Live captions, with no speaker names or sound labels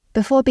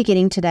Before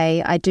beginning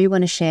today, I do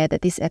want to share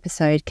that this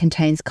episode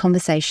contains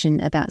conversation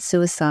about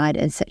suicide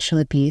and sexual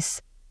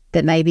abuse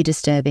that may be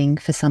disturbing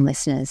for some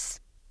listeners.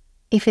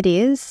 If it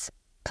is,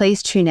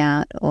 please tune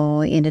out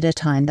or in at a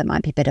time that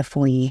might be better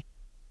for you.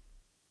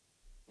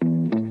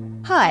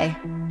 Hi,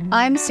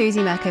 I'm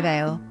Susie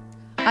McAvale.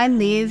 I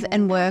live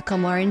and work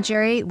on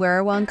Wurundjeri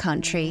Wurrung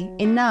country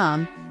in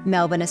Naarm,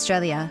 Melbourne,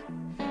 Australia.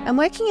 And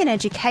working in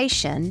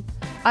education,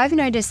 I've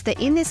noticed that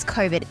in this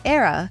COVID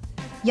era,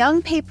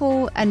 young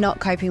people are not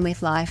coping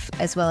with life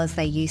as well as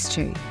they used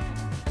to.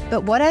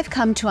 But what I've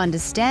come to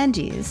understand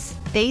is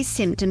these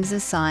symptoms are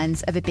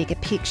signs of a bigger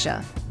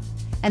picture,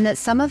 and that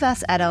some of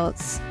us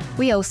adults,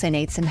 we also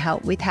need some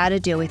help with how to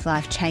deal with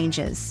life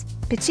changes,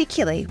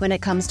 particularly when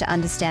it comes to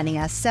understanding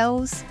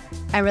ourselves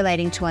and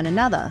relating to one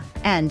another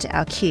and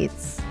our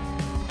kids.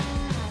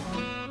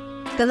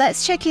 The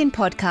Let's Check In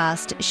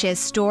podcast shares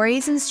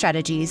stories and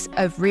strategies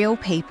of real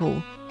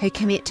people who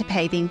commit to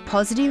paving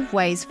positive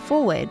ways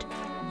forward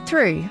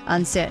through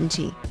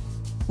uncertainty.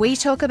 We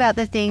talk about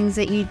the things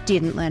that you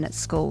didn't learn at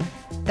school,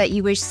 that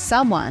you wish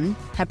someone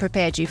had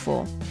prepared you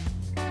for.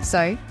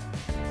 So,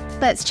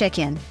 let's check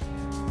in.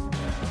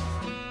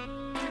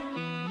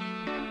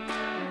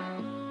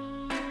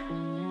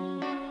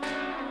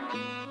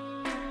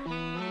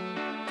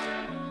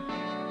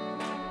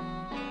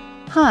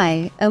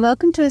 Hi, and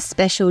welcome to a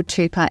special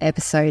two-part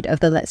episode of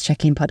the Let's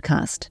Check In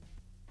podcast.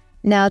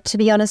 Now, to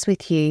be honest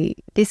with you,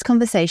 this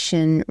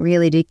conversation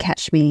really did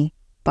catch me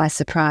by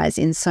surprise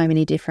in so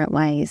many different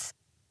ways.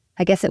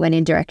 I guess it went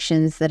in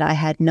directions that I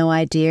had no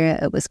idea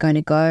it was going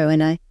to go,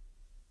 and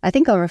I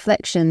think on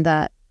reflection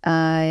that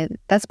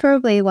that's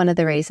probably one of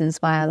the reasons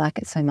why I like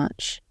it so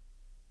much.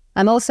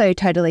 I'm also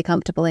totally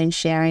comfortable in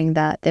sharing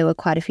that there were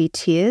quite a few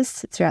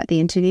tears throughout the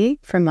interview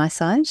from my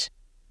side,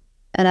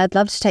 and I'd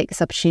love to take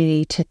this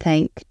opportunity to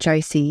thank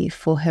Josie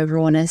for her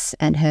rawness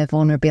and her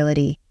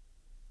vulnerability.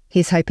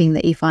 Here's hoping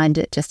that you find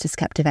it just as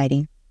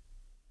captivating.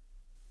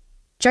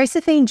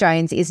 Josephine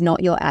Jones is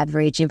not your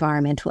average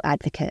environmental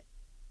advocate.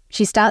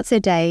 She starts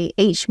her day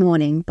each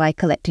morning by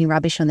collecting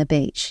rubbish on the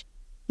beach.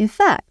 In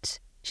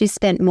fact, she's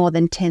spent more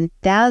than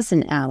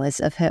 10,000 hours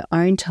of her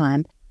own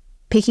time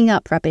picking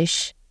up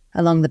rubbish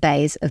along the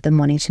bays of the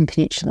Mornington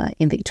Peninsula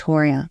in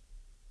Victoria.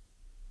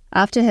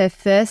 After her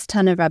first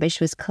tonne of rubbish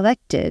was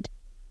collected,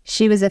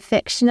 she was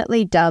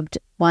affectionately dubbed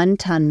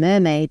 1-ton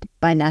mermaid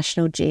by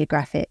National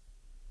Geographic.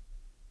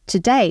 To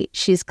date,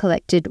 she's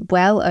collected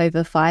well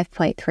over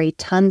 5.3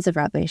 tonnes of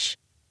rubbish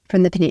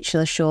from the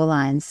peninsula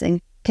shorelines and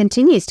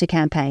continues to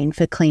campaign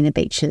for cleaner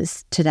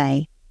beaches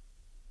today.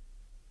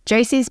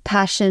 Josie's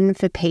passion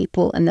for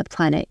people and the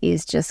planet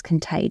is just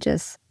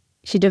contagious.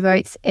 She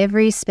devotes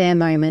every spare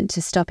moment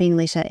to stopping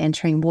litter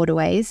entering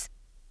waterways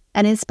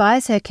and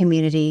inspires her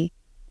community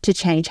to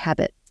change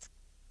habits.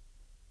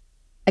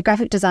 A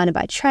graphic designer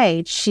by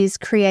trade, she's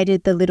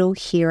created the Little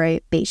Hero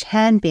beach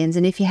hand bins,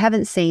 and if you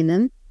haven't seen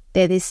them,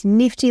 they're this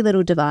nifty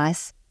little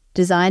device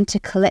designed to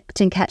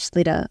collect and catch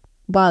litter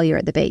while you're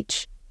at the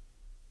beach.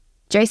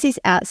 Josie's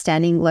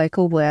outstanding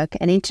local work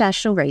and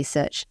international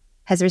research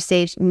has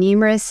received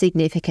numerous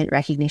significant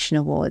recognition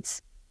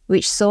awards,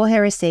 which saw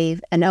her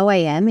receive an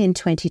OAM in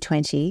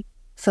 2020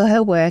 for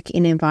her work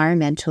in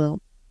environmental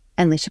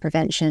and litter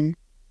prevention.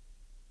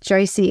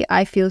 Josie,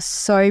 I feel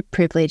so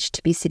privileged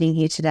to be sitting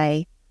here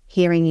today,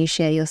 hearing you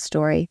share your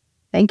story.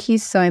 Thank you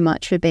so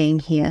much for being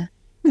here.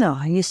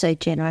 No, you're so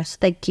generous.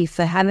 Thank you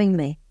for having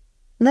me.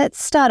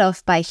 Let's start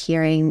off by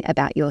hearing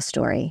about your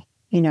story.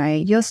 You know,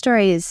 your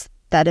story is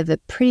that of a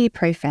pretty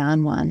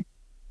profound one.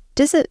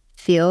 Does it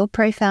feel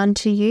profound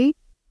to you?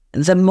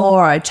 The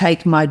more I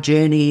take my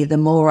journey, the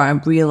more I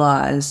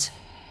realise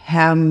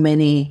how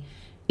many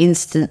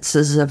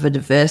instances of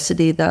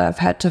adversity that I've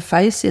had to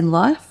face in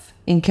life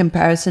in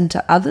comparison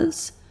to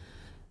others.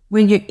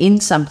 When you're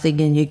in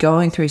something and you're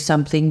going through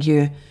something,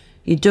 you're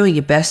doing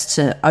your best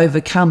to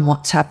overcome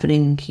what's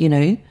happening,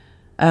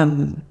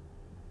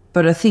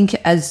 but I think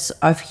as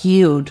I've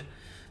healed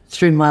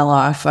through my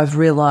life, I've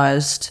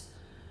realised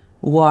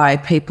why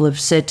people have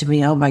said to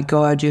me, oh my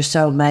God, you're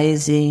so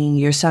amazing,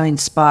 you're so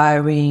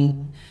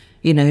inspiring,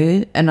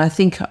 and I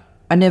think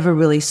I never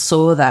really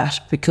saw that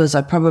because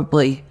I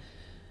probably,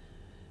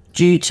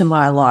 due to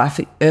my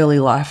early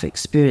life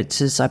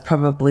experiences, I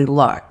probably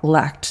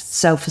lacked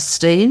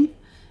self-esteem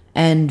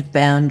and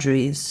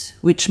boundaries,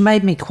 which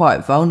made me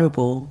quite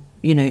vulnerable,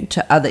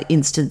 to other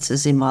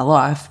instances in my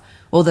life.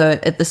 Although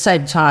at the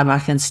same time, I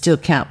can still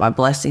count my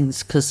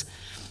blessings because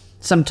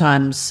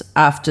sometimes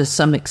after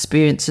some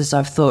experiences,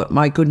 I've thought,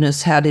 my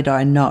goodness, how did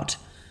I not,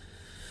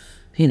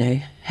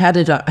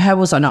 how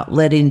was I not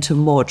led into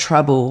more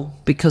trouble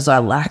because I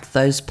lacked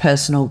those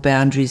personal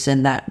boundaries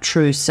and that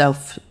true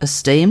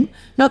self-esteem?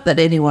 Not that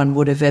anyone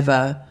would have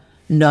ever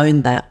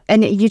known that.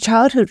 And your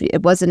childhood,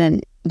 it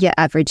wasn't your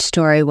average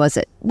story, was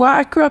it? Well,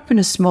 I grew up in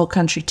a small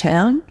country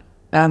town.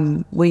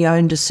 We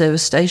owned a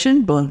service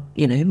station,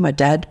 my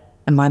dad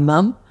and my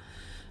mum.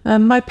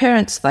 My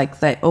parents,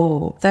 they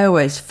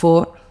always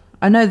fought.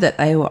 I know that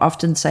they will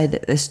often say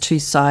that there's two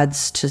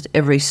sides to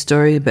every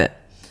story, but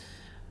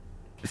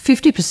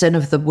 50%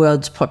 of the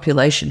world's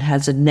population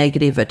has a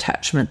negative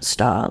attachment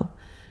style.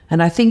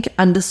 And I think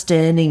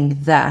understanding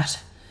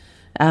that,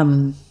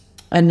 and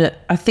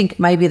I think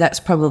maybe that's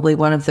probably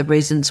one of the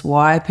reasons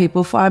why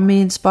people find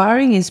me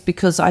inspiring, is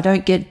because I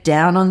don't get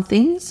down on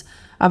things.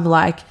 I'm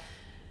like,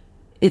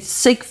 it's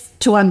seek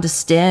to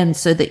understand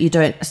so that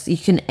you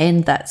can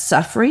end that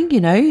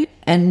suffering,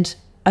 And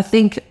I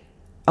think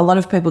a lot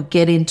of people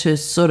get into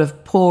sort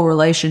of poor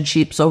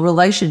relationships or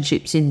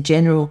relationships in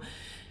general,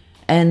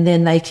 and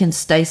then they can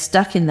stay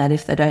stuck in that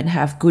if they don't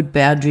have good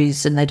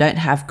boundaries and they don't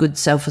have good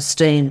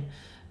self-esteem.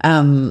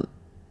 And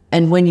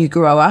when you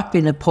grow up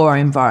in a poor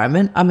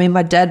environment, I mean,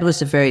 my dad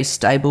was a very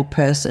stable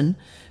person,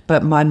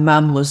 but my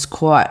mum was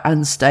quite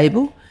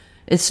unstable.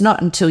 It's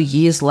not until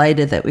years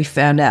later that we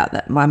found out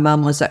that my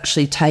mum was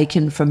actually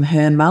taken from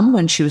her mum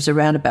when she was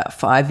around about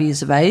 5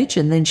 years of age,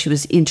 and then she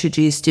was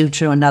introduced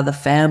into another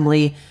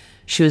family.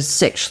 She was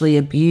sexually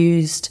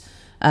abused.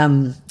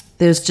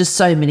 There's just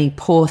so many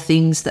poor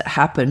things that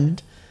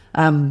happened.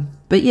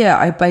 But yeah,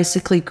 I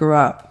basically grew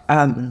up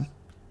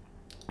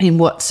in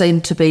what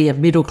seemed to be a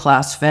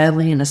middle-class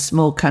family in a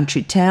small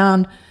country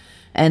town.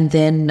 And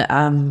then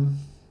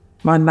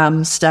my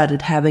mum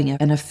started having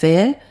an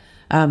affair.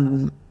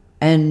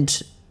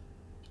 And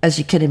as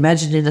you can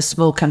imagine, in a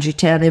small country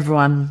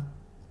town,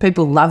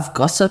 people love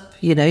gossip,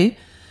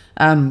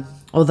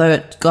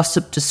 although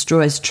gossip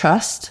destroys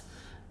trust.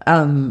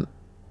 And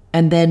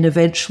then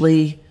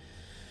eventually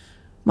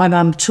my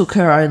mum took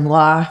her own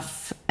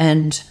life,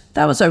 and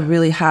that was a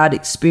really hard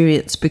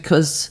experience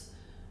because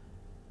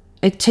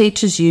it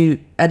teaches you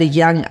at a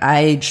young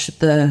age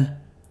the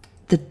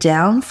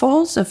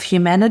downfalls of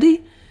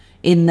humanity,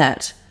 in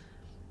that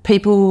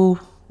people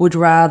would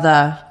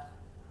rather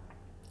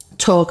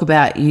talk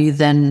about you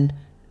than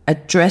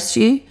address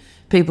you.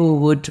 People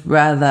would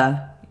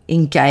rather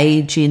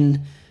engage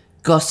in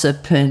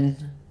gossip and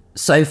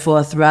so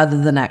forth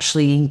rather than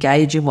actually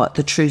engage in what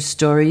the true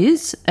story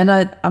is. And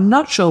I'm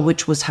not sure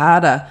which was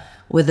harder,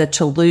 whether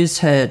to lose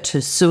her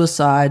to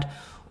suicide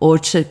or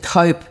to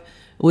cope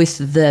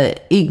with the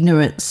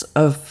ignorance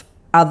of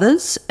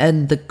others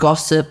and the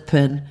gossip.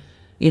 And,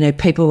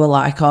 people were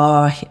like,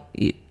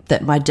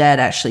 that my dad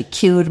actually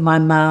killed my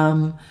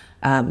mum.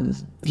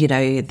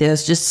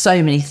 There's just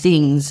so many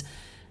things.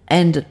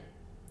 And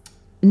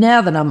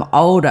now that I'm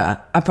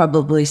older, I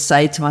probably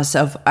say to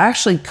myself, I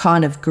actually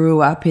kind of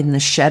grew up in the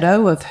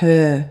shadow of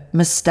her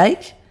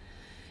mistake,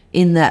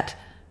 in that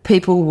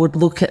people would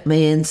look at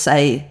me and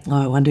say,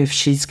 I wonder if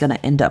she's going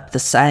to end up the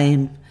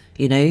same,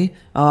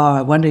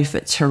 I wonder if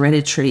it's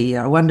hereditary,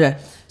 I wonder.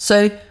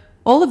 So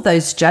all of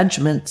those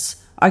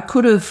judgments, I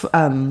could have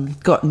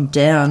gotten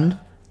down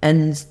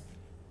and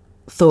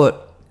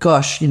thought,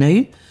 gosh,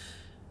 maybe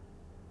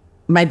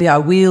I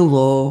will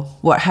or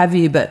what have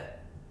you, but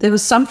there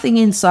was something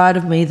inside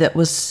of me that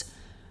was,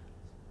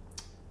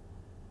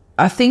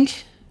 I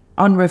think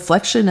on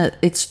reflection,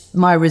 it's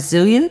my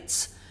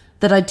resilience,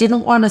 that I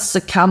didn't want to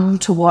succumb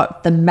to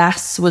what the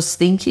mass was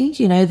thinking,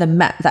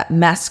 that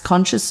mass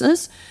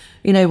consciousness,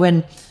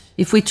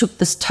 if we took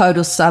this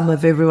total sum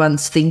of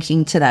everyone's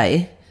thinking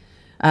today,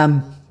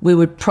 we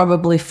would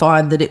probably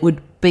find that it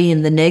would be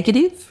in the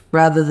negative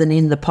rather than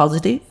in the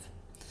positive.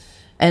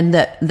 And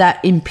that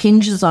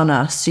impinges on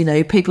us,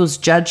 people's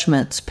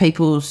judgments,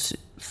 people's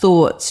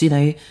thoughts,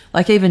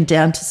 like even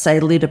down to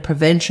say litter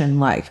prevention.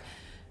 Like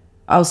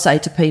I'll say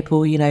to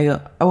people,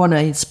 I want to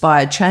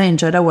inspire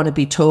change. I don't want to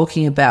be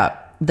talking about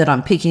that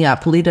I'm picking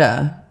up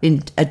litter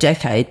in a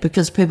decade,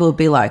 because people will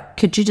be like,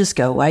 could you just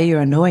go away?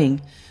 You're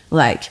annoying.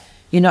 Like,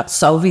 you're not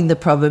solving the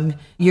problem,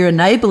 you're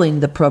enabling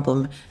the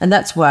problem. And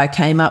that's why I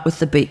came up with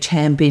the beach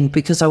hand bin,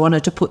 because I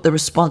wanted to put the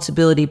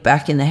responsibility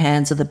back in the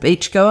hands of the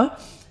beachgoer.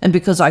 And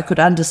because I could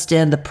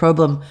understand the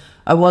problem,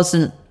 I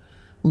wasn't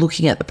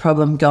looking at the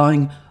problem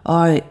going,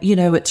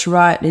 it's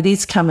right, it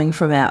is coming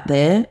from out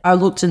there. I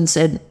looked and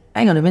said,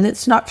 hang on a minute,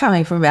 it's not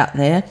coming from out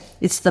there.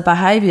 It's the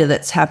behaviour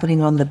that's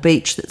happening on the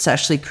beach that's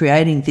actually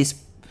creating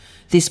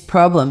this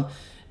problem.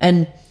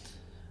 And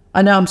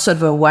I know I'm sort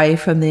of away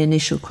from the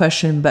initial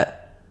question, but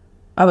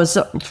I was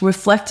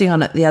reflecting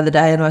on it the other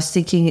day, and I was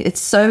thinking it's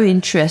so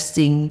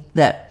interesting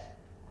that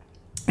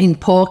in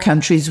poor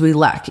countries we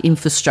lack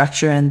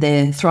infrastructure, and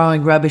they're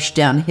throwing rubbish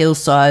down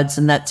hillsides,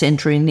 and that's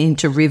entering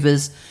into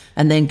rivers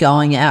and then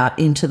going out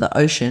into the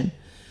ocean.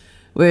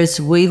 Whereas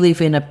we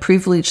live in a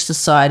privileged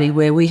society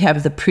where we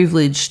have the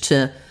privilege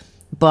to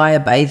buy a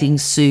bathing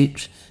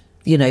suit,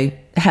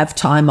 have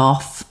time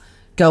off,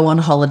 go on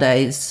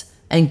holidays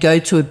and go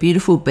to a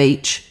beautiful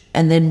beach.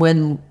 And then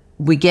when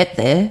we get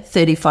there,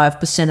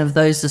 35% of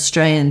those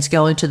Australians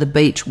going to the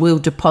beach will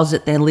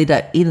deposit their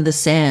litter in the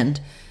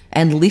sand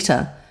and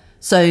litter.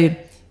 So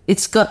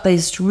it's got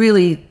these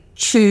really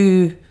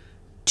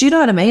do you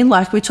know what I mean?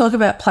 Like we talk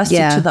about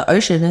plastic to the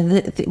ocean,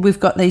 and we've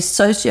got these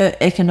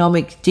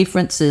socio-economic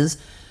differences,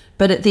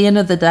 but at the end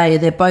of the day,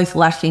 they're both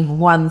lacking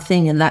one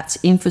thing, and that's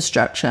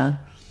infrastructure.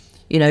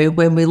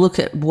 When we look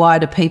at why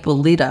do people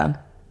litter,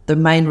 the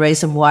main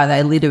reason why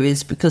they litter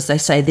is because they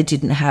say they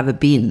didn't have a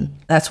bin.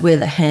 That's where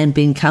the hand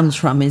bin comes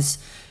from.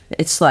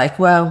 It's like,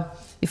 well,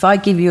 if I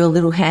give you a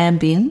little hand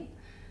bin,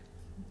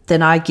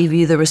 then I give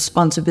you the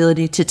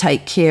responsibility to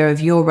take care of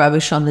your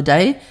rubbish on the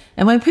day.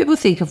 And when people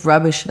think of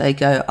rubbish, they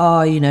go,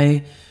 oh, you know,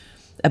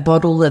 a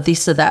bottle of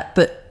this or that.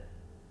 But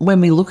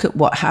when we look at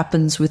what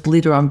happens with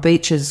litter on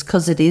beaches,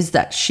 because it is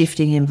that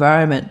shifting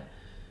environment,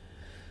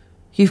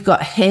 you've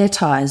got hair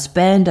ties,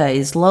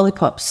 Band-Aids,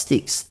 lollipop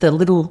sticks, the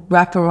little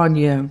wrapper on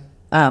your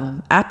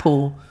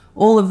apple.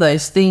 All of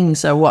those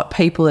things are what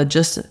people are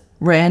just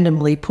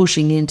randomly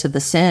pushing into the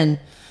sand.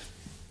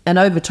 And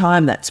over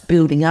time, that's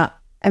building up.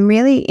 I'm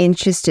really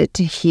interested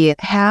to hear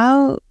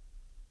how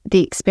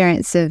the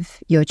experience of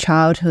your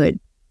childhood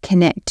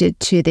connected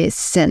to this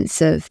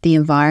sense of the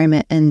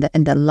environment and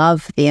the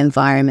love of the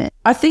environment.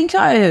 I think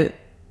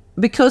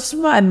because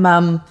my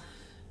mum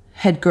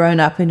had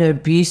grown up in an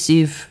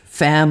abusive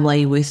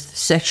family with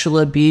sexual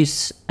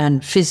abuse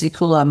and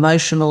physical,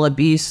 emotional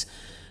abuse,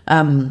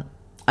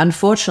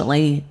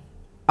 unfortunately,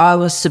 I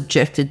was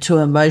subjected to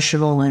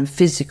emotional and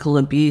physical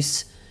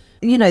abuse.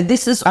 You know,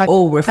 this is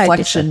all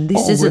reflection.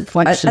 This isn't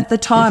reflection. At the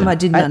time, I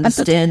didn't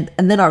understand.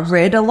 And then I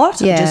read a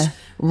lot. Yeah. I just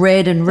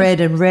read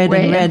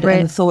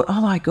and thought,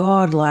 oh my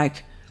God,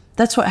 like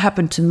that's what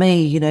happened to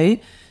me, you know.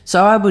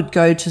 So I would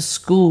go to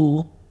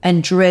school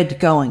and dread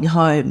going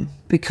home,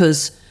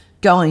 because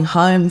going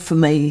home for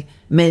me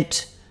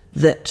meant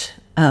that,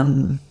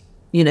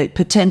 you know,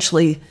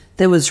 potentially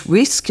there was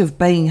risk of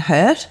being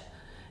hurt.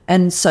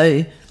 And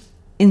so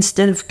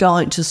instead of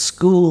going to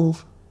school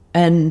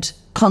and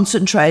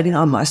concentrating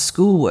on my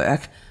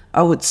schoolwork,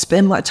 I would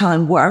spend my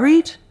time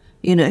worried,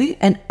 you know,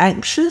 and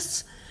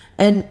anxious.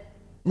 And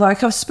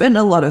like I've spent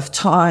a lot of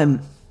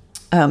time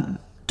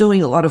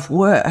doing a lot of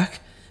work,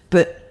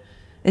 but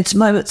it's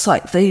moments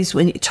like these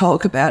when you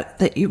talk about it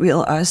that you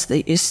realise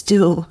that you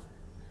still,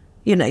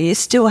 you know, you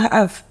still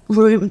have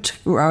room to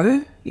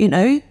grow, you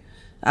know.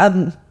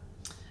 And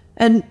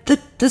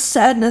the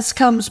sadness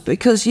comes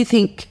because you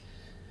think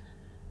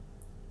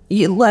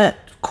you learnt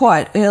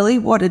quite early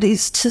what it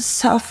is to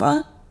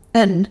suffer.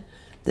 And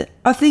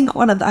I think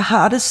one of the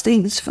hardest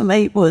things for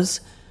me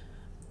was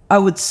I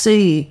would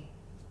see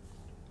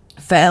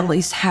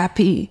families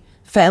happy,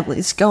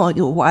 families going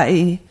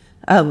away,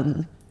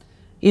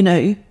 you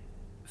know,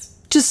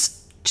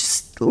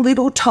 just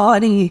little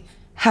tiny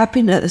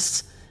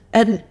happiness.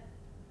 And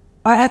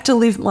I had to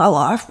live my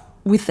life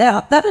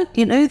without that,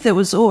 you know. There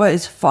was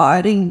always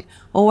fighting,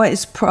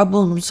 always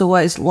problems,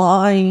 always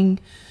lying.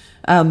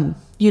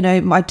 You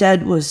know, my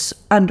dad was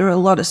under a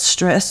lot of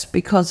stress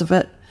because of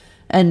it,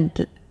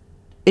 and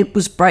it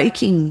was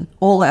breaking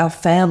all our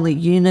family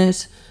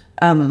unit.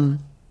 And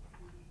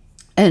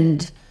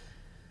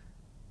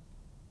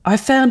I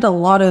found a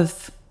lot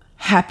of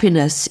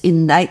happiness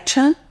in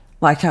nature.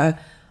 Like I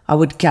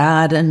would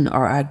garden,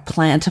 or I'd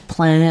plant a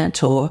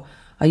plant, or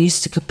I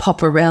used to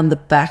pop around the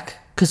back,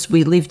 because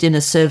we lived in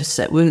a service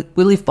that we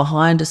lived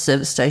behind a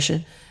service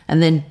station,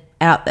 and then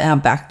out our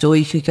back door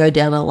you could go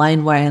down a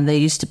laneway, and there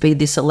used to be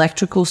this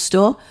electrical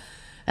store.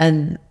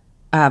 And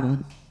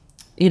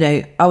you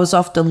know, I was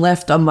often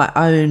left on my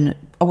own.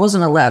 I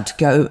wasn't allowed to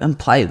go and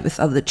play with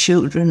other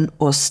children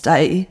or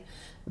stay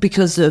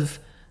because of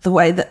the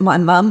way that my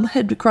mum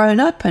had grown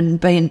up and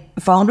been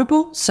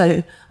vulnerable.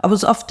 So I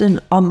was often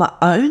on my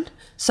own.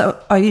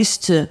 So I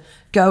used to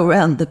go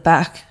around the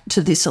back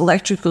to this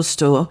electrical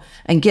store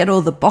and get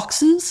all the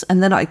boxes,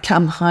 and then I'd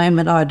come home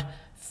and I'd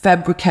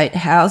fabricate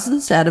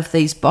houses out of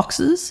these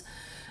boxes,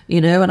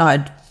 you know, and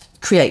I'd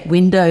create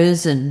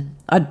windows, and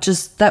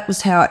that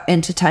was how I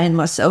entertained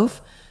myself.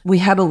 We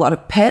had a lot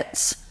of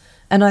pets,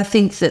 and I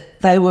think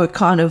that they were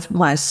kind of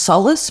my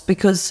solace,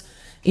 because,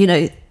 you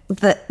know,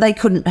 that they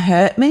couldn't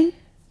hurt me,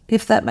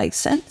 if that makes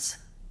sense,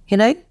 you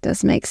know.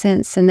 Does make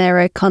sense. And they're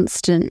a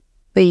constant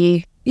for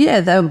you.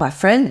 Yeah, they were my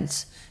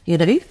friends, you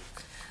know.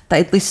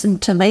 They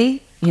listened to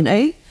me, you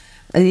know.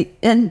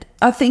 And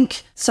I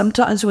think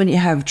sometimes when you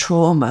have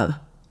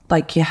trauma,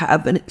 like you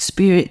have an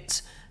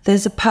experience,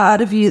 there's a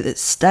part of you that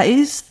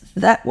stays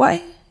that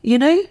way, you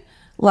know.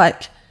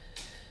 Like,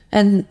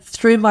 and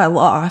through my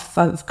life,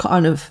 I've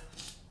kind of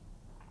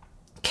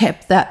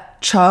kept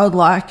that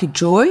childlike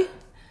joy.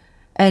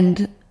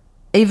 And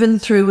even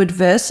through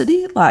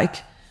adversity,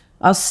 like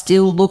I'll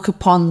still look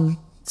upon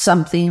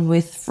something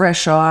with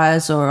fresh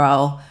eyes, or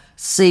I'll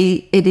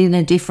see it in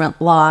a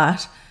different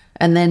light.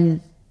 And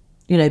then,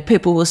 you know,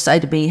 people will say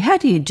to me, how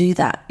do you do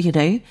that? You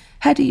know,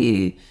 how do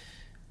you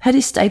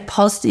stay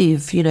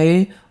positive, you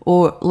know?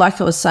 Or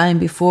like I was saying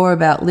before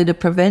about litter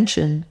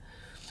prevention,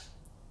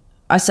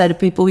 I say to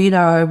people, you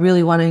know, I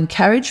really want to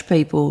encourage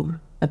people.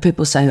 And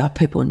people say, oh,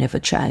 people never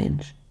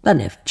change. They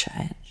never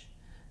change.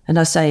 And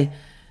I say,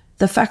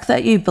 the fact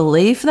that you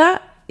believe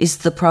that is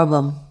the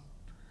problem.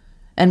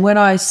 And when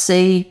I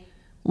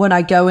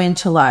go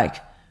into like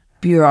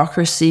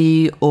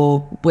bureaucracy, or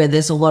where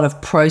there's a lot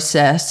of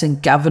process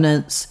and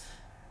governance,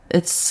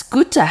 it's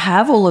good to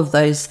have all of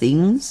those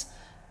things,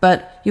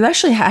 but you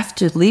actually have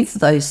to live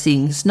those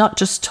things, not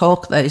just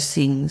talk those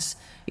things,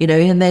 you know.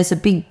 And there's a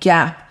big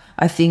gap,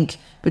 I think,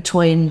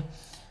 between,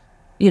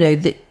 you know,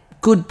 the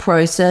good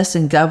process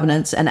and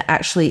governance and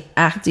actually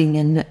acting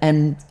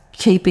and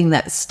keeping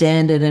that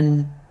standard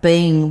and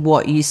being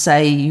what you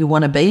say you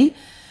want to be.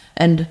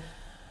 And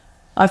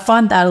I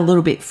find that a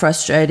little bit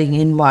frustrating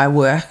in my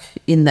work,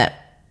 in that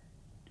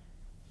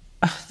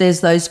there's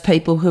those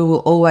people who will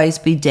always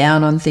be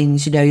down on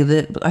things.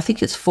 I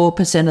think it's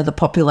 4% of the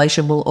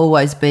population will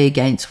always be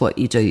against what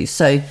you do.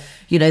 So,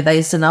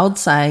 there's an old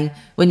saying,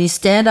 when you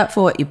stand up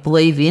for what you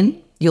believe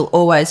in, you'll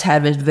always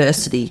have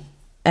adversity.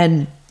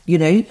 And,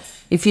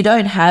 if you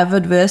don't have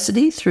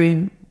adversity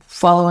through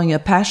following a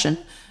passion,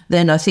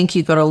 then I think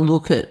you've got to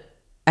look at,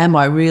 am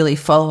I really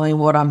following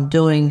what I'm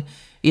doing?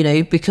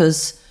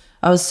 Because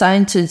I was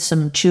saying to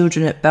some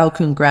children at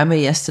Balcombe Grammar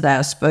yesterday,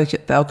 I spoke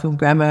at Balcombe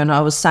Grammar, and I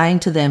was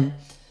saying to them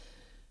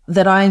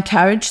that I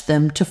encourage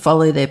them to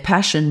follow their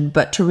passion,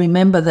 but to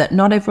remember that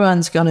not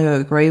everyone's going to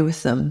agree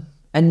with them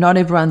and not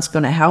everyone's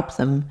going to help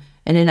them.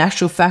 And in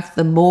actual fact,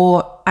 the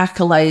more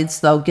accolades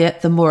they'll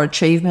get, the more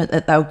achievement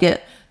that they'll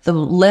get, the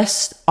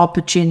less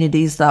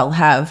opportunities they'll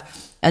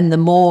have, and the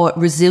more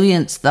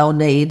resilience they'll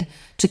need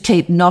to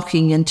keep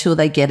knocking until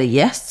they get a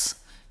yes,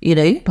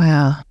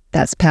 Wow,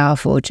 that's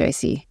powerful,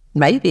 Josie.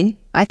 Maybe.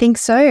 I think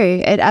so.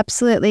 It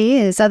absolutely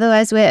is.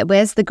 Otherwise,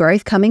 where's the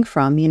growth coming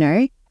from,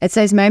 It's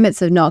those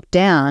moments of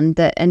knockdown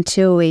that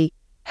until we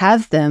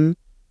have them,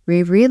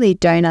 we really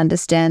don't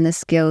understand the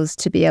skills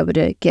to be able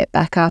to get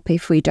back up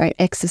if we don't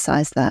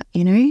exercise that,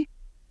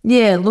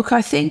 Yeah, look,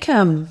 I think,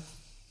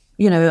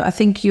 I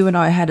think you and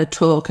I had a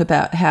talk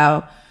about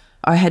how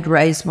I had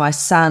raised my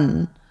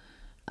son.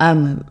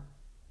 And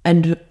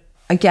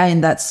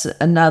again, that's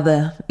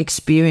another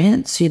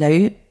experience,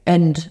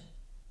 and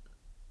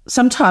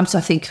sometimes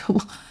I think,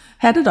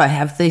 how did I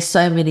have these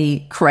so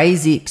many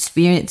crazy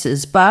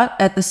experiences? But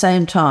at the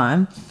same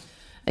time,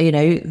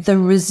 the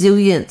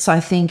resilience, I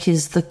think,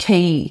 is the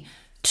key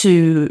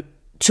to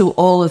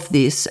all of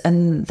this.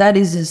 And that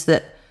is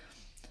that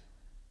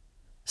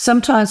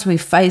sometimes we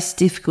face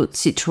difficult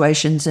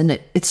situations, and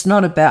it's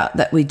not about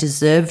that we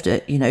deserved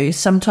it.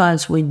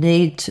 Sometimes we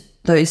need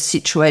those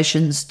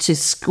situations to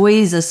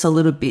squeeze us a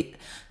little bit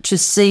to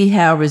see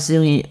how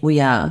resilient we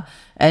are.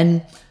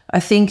 And I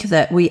think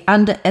that we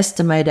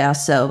underestimate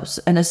ourselves,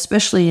 and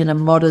especially in a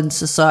modern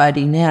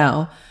society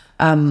now.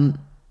 I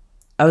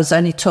was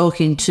only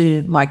talking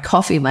to my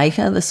coffee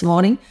maker this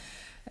morning,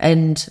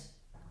 and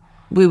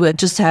we were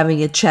just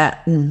having a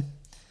chat, and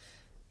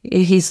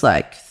he's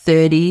like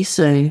 30,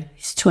 so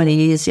he's 20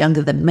 years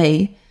younger than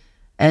me.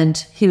 And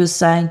he was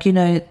saying,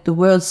 the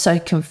world's so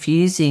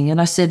confusing. And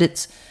I said,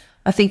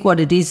 I think what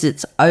it is,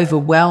 it's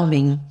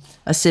overwhelming.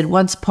 I said,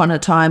 once upon a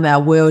time,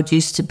 our world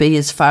used to be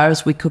as far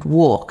as we could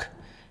walk.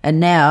 And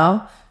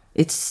now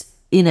it's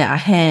in our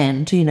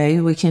hand,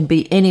 we can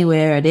be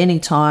anywhere at any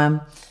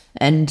time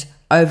and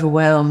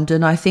overwhelmed.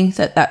 And I think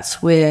that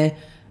that's where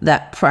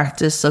that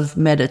practice of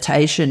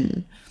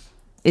meditation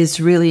is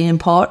really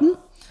important,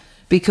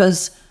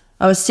 because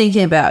I was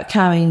thinking about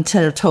coming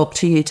to talk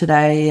to you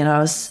today, and I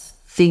was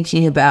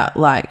thinking about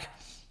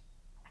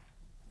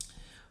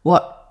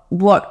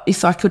what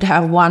if I could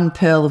have one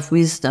pearl of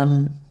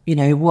wisdom,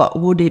 what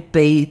would it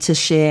be to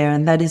share?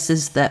 And that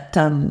is that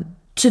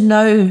to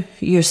know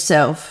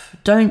yourself.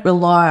 Don't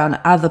rely on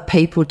other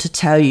people to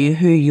tell you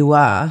who you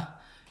are,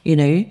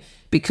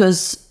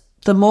 because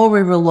the more we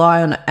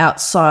rely on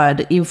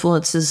outside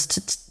influences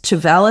to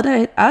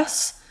validate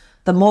us,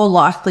 the more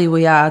likely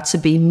we are to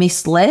be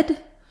misled,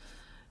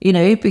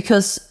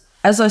 because,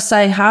 as I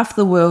say, half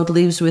the world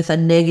lives with a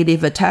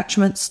negative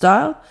attachment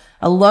style.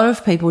 A lot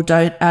of people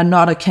are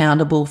not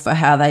accountable for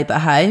how they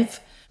behave,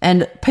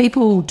 and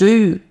people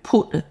do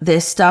put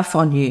their stuff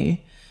on you.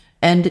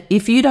 And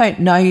if you don't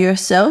know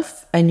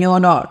yourself and you're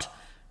not,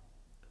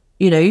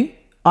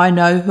 I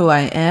know who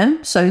I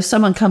am. So if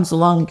someone comes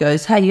along and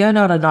goes, hey, you're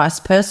not a nice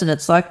person,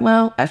 it's like,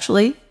 well,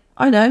 actually,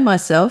 I know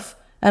myself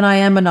and I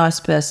am a nice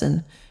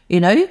person.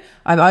 I'm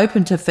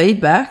open to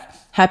feedback,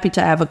 happy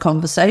to have a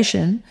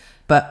conversation.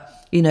 But,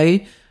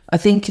 I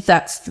think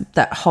that's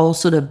that whole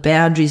sort of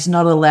boundaries,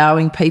 not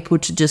allowing people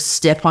to just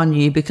step on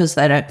you because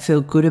they don't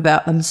feel good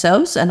about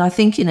themselves. And I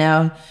think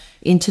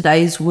in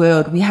today's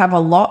world, we have a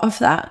lot of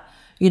that.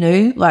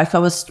 I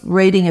was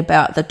reading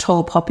about the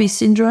tall poppy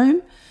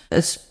syndrome.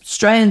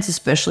 Australians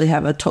especially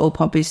have a tall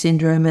poppy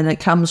syndrome, and it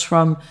comes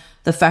from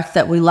the fact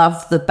that we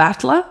love the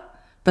battler,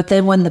 but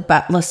then when the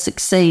battler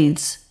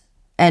succeeds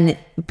and it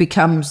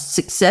becomes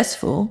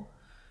successful,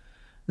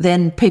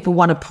 then people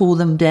want to pull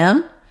them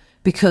down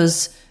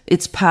because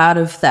it's part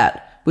of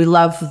that. We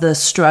love the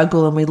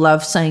struggle and we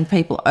love seeing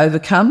people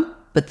overcome,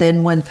 but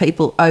then when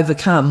people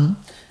overcome,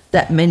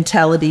 that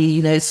mentality,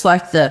 it's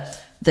like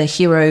the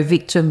hero,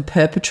 victim,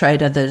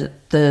 perpetrator,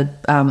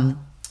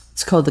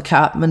 it's called the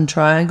Cartman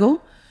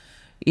triangle.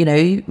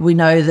 We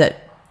know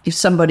that if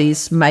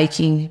somebody's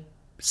making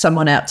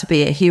someone out to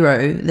be a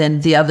hero,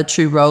 then the other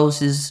two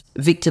roles is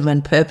victim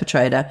and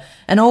perpetrator.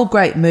 And all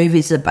great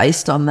movies are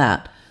based on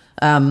that.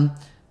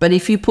 But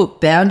if you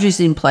put boundaries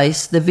in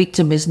place, the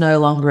victim is no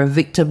longer a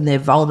victim, they're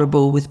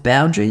vulnerable with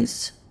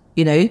boundaries.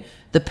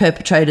 The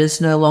perpetrator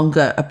is no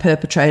longer a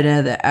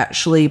perpetrator, they're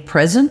actually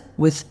present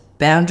with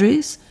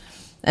boundaries.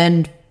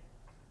 And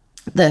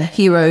the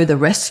hero, the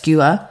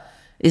rescuer,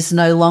 is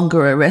no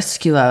longer a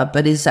rescuer,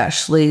 but is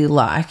actually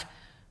like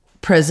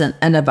present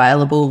and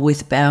available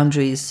with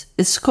boundaries.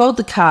 It's called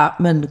the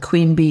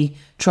Cartman-Quimby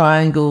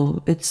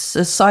triangle. It's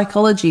a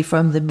psychology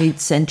from the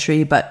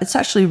mid-century, but it's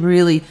actually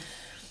really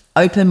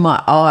opened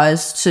my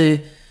eyes to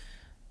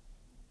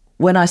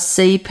when I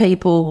see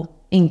people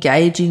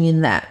engaging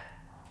in that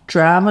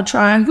drama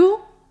triangle.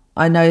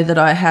 I know that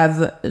I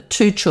have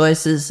two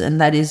choices, and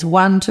that is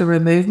one, to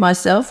remove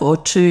myself, or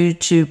two,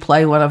 to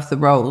play one of the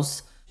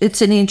roles.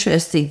 It's an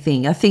interesting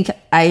thing. I think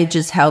age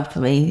has helped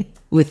me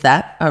with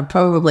that. I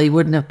probably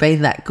wouldn't have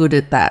been that good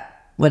at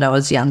that when I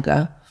was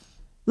younger.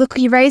 Look,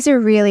 you raise a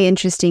really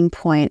interesting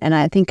point, and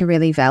I think a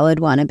really valid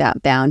one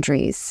about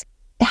boundaries.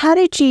 How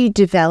did you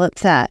develop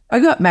that? I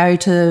got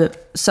married to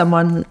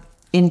someone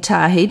in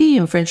Tahiti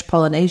in French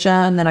Polynesia,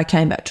 and then I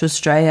came back to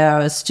Australia. I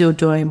was still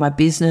doing my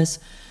business.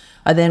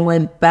 I then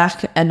went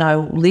back and I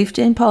lived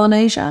in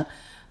Polynesia,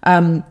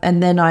 and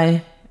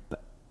then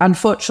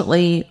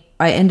unfortunately,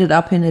 I ended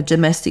up in a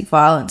domestic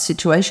violence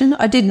situation.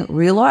 I didn't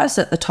realise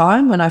at the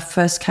time when I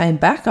first came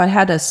back. I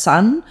had a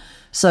son,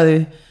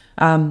 so,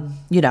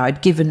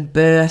 I'd given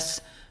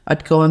birth.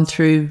 I'd gone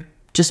through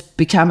just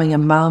becoming a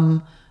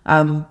mum,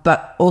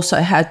 but also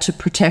had to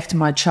protect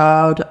my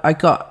child.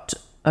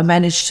 I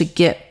managed to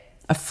get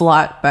a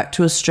flight back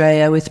to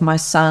Australia with my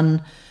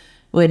son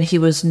when he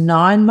was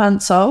 9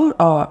 months old.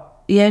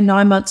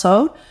 9 months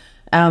old.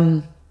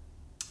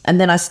 And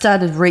then I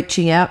started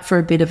reaching out for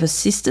a bit of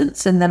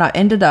assistance, and then I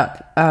ended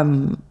up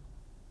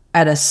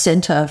at a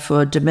centre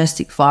for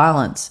domestic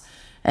violence.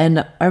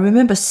 And I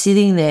remember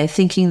sitting there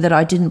thinking that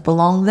I didn't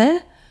belong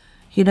there,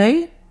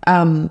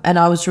 and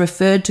I was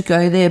referred to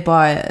go there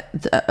by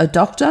a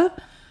doctor.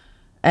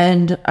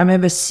 And I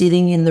remember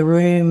sitting in the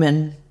room,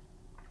 and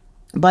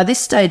by this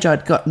stage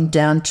I'd gotten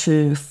down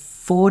to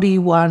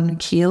 41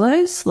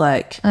 kilos.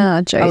 Like,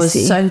 Josie.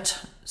 I was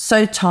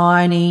so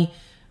tiny.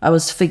 I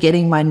was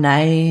forgetting my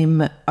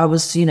name.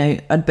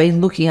 I'd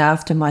been looking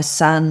after my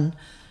son.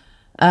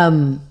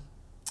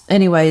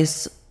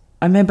 Anyways,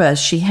 I remember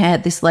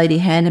this lady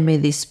handed me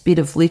this bit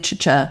of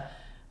literature,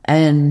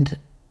 and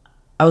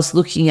I was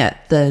looking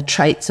at the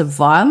traits of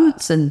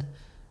violence, and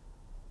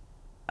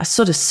I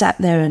sort of sat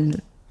there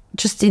and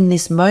just in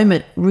this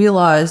moment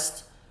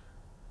realised,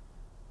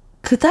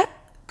 could I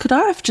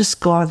have just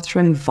gone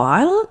through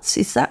violence?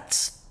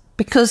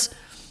 Because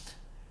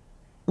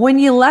when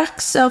you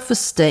lack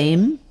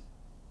self-esteem,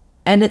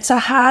 and it's a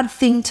hard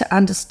thing to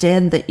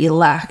understand that you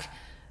lack,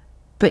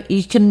 but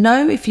you can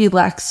know if you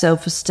lack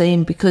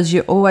self-esteem because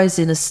you're always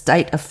in a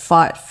state of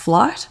fight,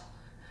 flight.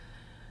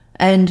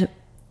 And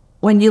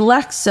when you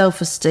lack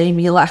self-esteem,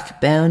 you lack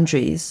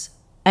boundaries.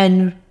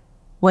 And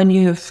when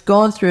you've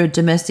gone through a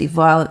domestic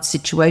violence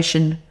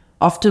situation,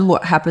 often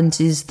what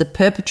happens is the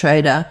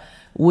perpetrator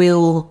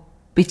will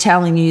be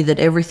telling you that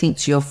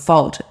everything's your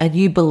fault, and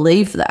you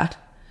believe that.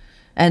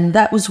 And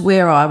that was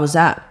where I was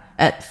at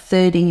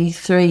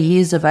 33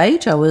 years of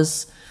age. I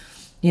was,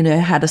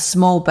 had a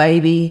small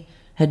baby,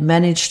 had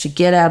managed to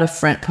get out of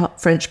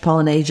French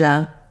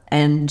Polynesia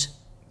and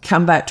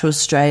come back to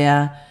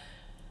Australia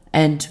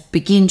and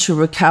begin to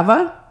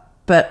recover.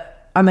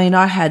 But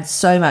I had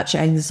so much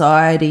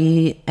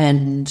anxiety,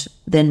 and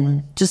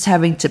then just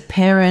having to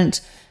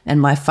parent,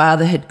 and my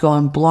father had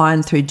gone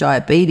blind through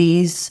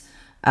diabetes,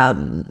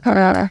 and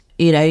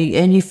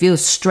you feel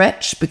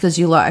stretched because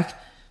you're like,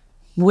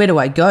 where do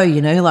I go?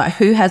 Like,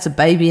 who has a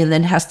baby and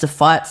then has to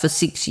fight for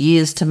 6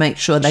 years to make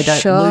sure they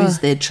don't lose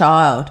their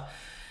child?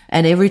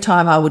 And every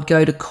time I would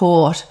go to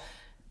court,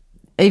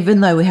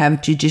 even though we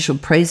have judicial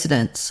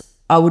precedents,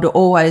 I would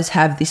always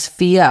have this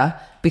fear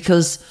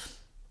because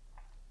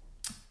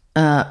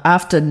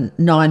after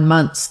 9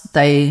 months,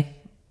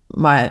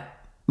 my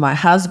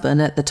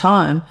husband at the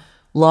time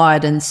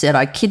lied and said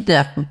I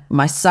kidnapped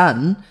my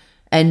son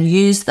and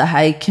used the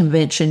Hague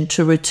Convention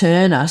to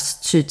return us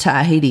to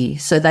Tahiti.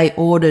 So they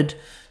ordered,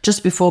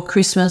 just before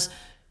Christmas,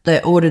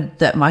 they ordered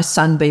that my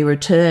son be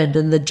returned,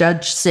 and the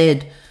judge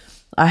said,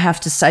 I have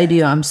to say to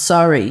you, I'm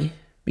sorry,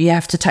 you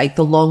have to take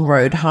the long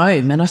road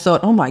home. And I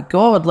thought, oh my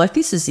God, like,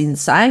 this is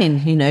insane,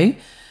 and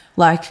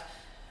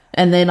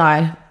then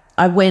I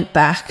went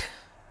back,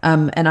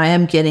 and I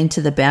am getting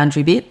to the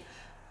boundary bit.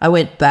 I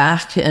went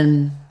back,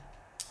 and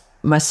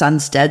my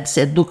son's dad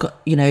said, look,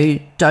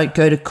 don't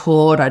go to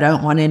court. I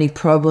don't want any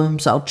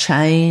problems. I'll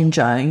change,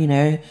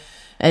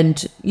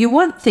 and you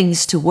want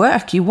things to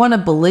work. You want to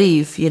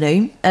believe,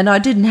 and I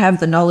didn't have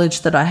the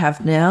knowledge that I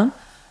have now.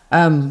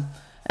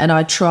 And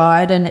I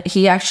tried, and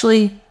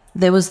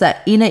there was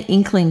that inner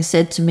inkling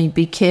said to me,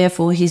 be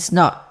careful. He's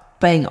not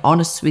being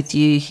honest with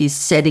you. He's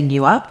setting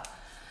you up.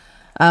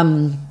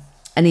 And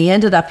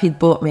he'd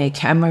bought me a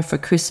camera for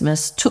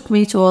Christmas, took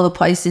me to all the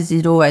places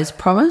he'd always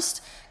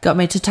promised, got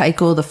me to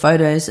take all the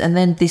photos. And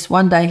then this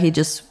one day he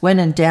just went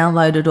and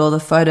downloaded all the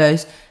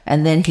photos,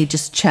 and then he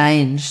just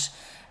changed.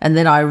 And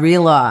then I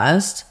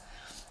realized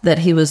that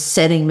he was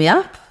setting me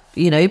up,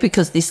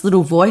 because this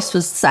little voice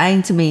was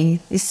saying to me,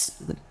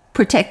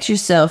 protect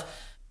yourself.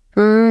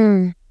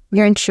 Your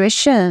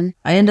intuition.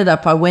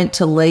 I went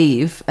to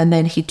leave, and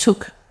then he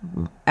took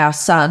our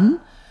son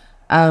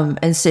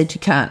and said you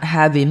can't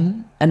have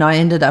him. And I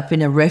ended up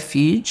in a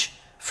refuge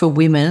for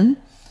women.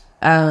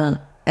 And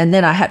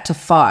then I had to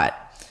fight.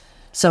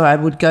 So I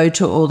would go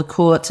to all the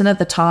courts. And at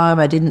the time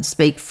I didn't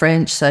speak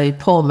French. So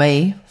poor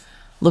me,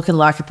 looking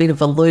like a bit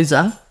of a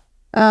loser.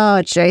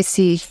 Oh,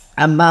 Josie.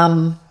 A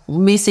mum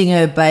missing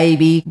her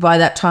baby. By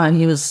that time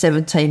he was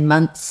 17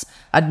 months.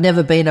 I'd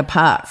never been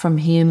apart from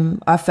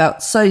him. I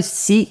felt so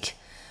sick.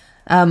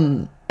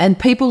 And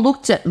people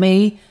looked at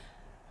me,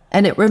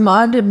 and it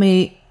reminded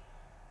me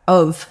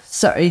of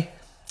that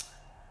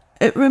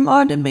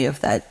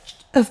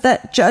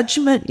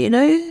judgment,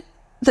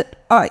 that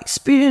I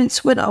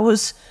experienced when I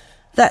was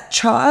that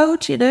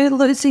child,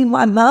 losing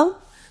my mum.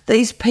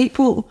 These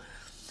people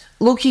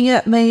looking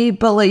at me,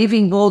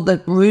 believing all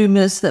the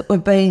rumours that were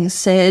being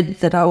said,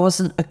 that I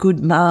wasn't a good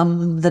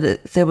mum,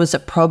 that there was a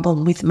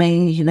problem with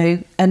me,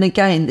 And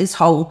again, this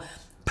whole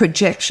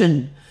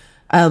projection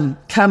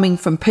coming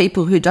from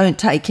people who don't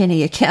take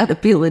any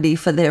accountability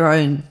for their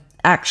own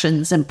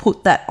actions and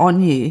put that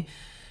on you.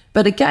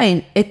 But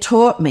again, it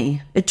taught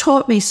me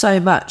so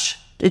much.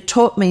 It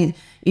taught me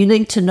you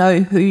need to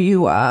know who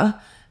you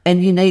are,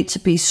 and you need to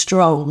be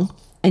strong,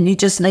 and you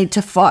just need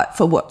to fight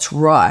for what's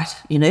right,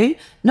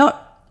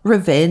 not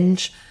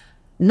revenge,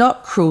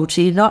 not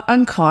cruelty, not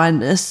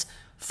unkindness.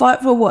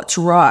 Fight for what's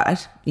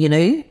right,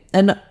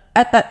 And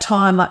at that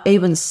time, I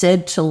even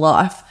said to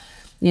life,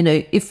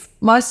 if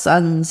my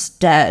son's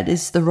dad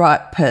is the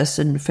right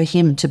person for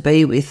him to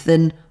be with,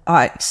 then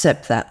I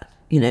accept that,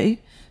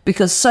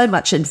 because so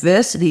much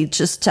adversity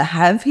just to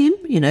have him,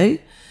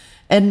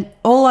 And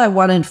all I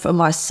wanted for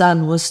my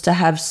son was to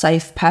have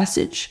safe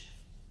passage,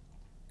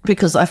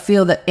 because I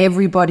feel that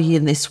everybody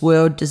in this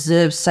world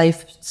deserves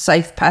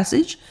safe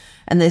passage.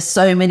 And there's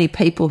so many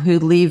people who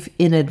live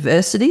in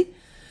adversity.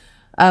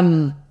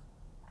 And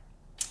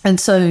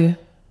so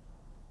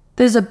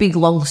there's a big,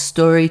 long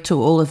story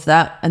to all of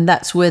that. And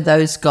that's where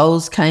those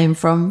goals came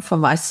from for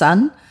my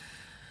son,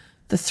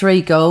 the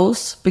 3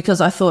 goals,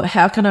 because I thought,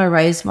 how can I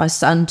raise my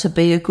son to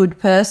be a good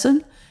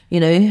person?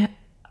 He's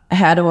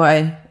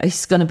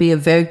going to be a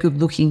very good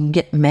looking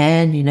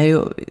man.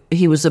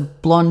 He was a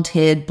blonde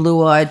haired,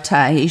 blue eyed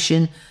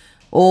Tahitian.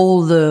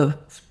 All the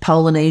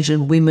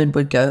Polynesian women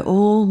would go,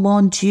 oh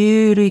mon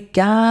Dieu,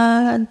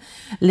 regarde,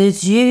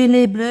 les yeux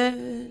les bleus,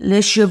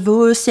 les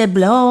cheveux c'est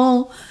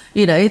blanc.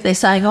 They're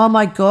saying, oh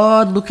my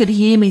God, look at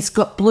him. He's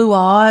got blue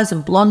eyes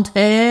and blonde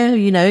hair,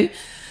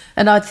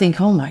 And I'd think,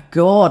 oh my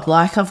God,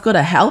 I've got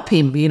to help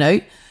him,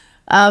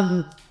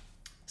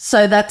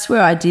 So that's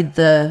where I did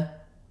to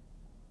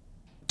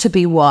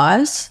be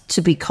wise,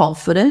 to be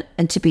confident,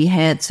 and to be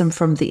handsome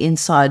from the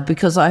inside,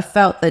 because I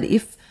felt that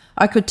if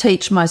I could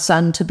teach my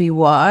son to be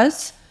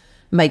wise,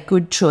 make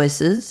good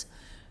choices,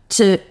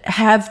 to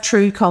have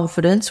true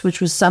confidence, which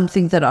was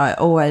something that I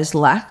always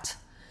lacked,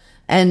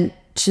 and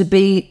to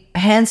be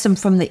handsome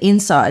from the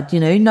inside,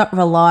 not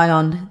rely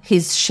on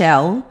his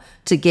shell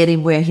to get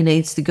him where he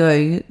needs to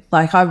go.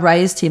 I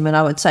raised him, and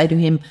I would say to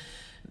him,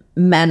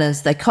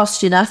 manners, they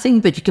cost you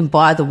nothing, but you can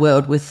buy the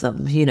world with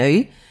them,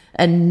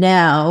 And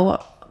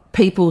now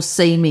people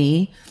see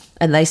me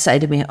and they say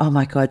to me, oh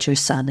my God, your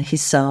son,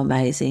 he's so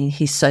amazing.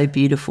 He's so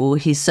beautiful.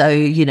 He's so,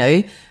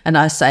 and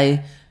I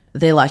say,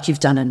 they're like, you've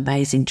done an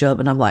amazing job.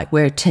 And I'm like,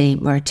 we're a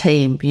team, But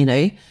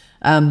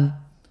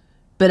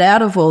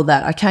out of all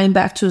that, I came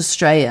back to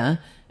Australia,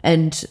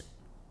 and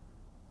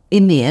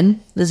in the end,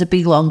 there's a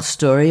big, long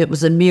story. It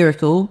was a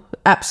miracle,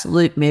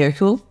 absolute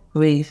miracle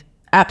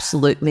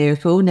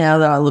now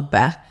that I look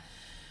back.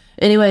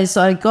 Anyway,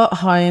 so I got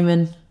home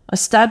and I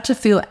started to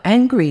feel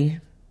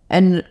angry.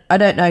 And I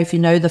don't know if you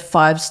know the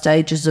 5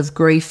 stages of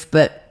grief,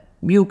 but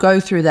you'll go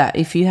through that.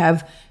 If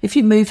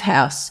you move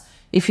house,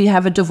 if you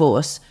have a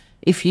divorce,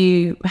 if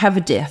you have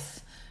a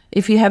death,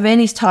 if you have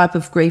any type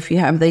of grief, you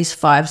have these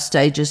 5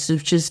 stages,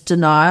 which is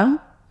denial,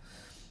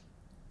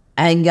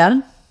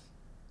 anger,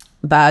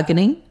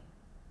 bargaining,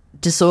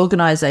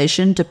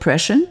 disorganization,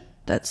 depression,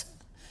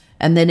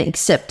 and then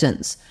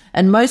acceptance.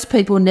 And most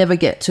people never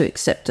get to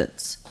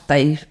acceptance.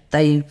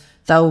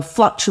 They'll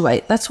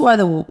fluctuate. That's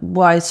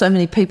why so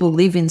many people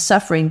live in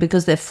suffering,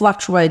 because they're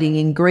fluctuating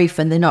in grief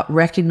and they're not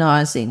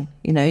recognizing,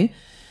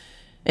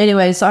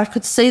 Anyway, so I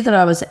could see that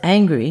I was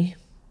angry,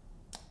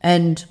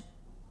 and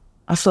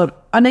I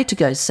thought, I need to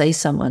go see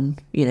someone,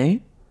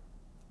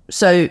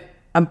 So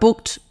I'm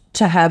booked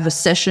to have a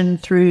session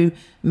through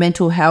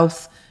mental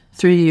health,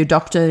 through your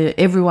doctor.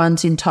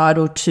 Everyone's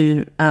entitled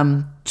to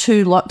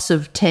 2 lots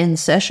of 10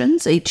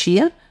 sessions each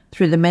year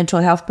through the mental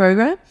health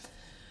program.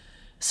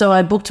 So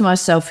I booked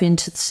myself in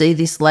to see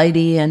this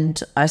lady,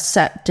 and I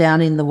sat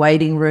down in the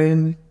waiting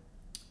room,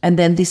 and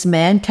then this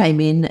man came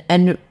in,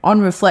 and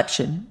on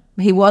reflection,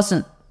 he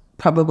wasn't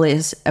probably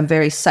a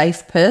very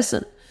safe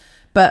person,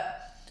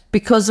 but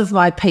because of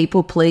my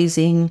people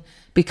pleasing,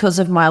 because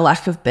of my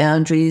lack of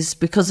boundaries,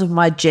 because of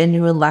my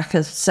genuine lack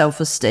of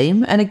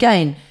self-esteem. And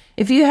again,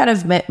 if you had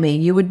have met me,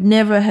 you would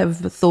never have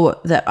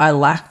thought that I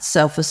lacked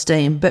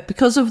self-esteem, but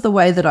because of the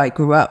way that I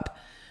grew up,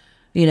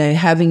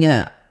 having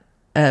a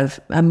an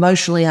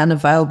emotionally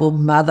unavailable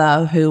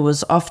mother who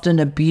was often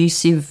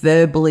abusive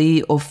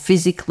verbally or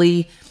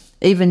physically,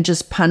 even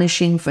just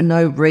punishing for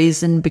no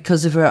reason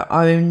because of her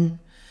own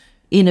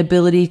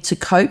inability to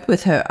cope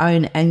with her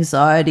own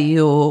anxiety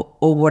or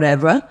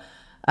whatever.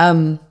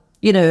 I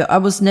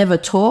was never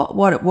taught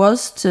what it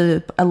was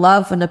to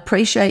love and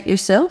appreciate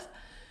yourself.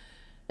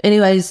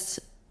 Anyways,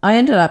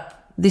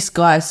 this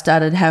guy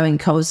started having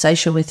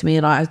conversation with me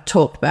and I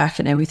talked back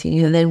and everything.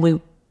 And then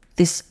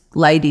this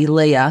lady,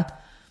 Leah,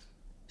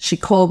 she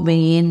called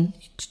me in,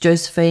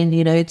 Josephine,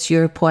 it's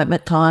your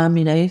appointment time,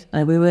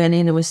 and we went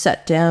in and we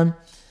sat down.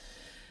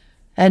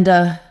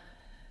 And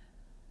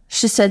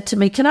she said to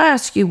me, can I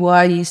ask you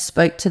why you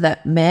spoke to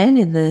that man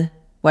in the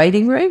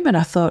waiting room? And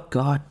I thought,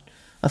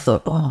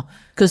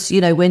 because,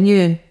 when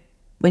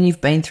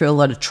you've been through a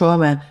lot of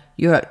trauma,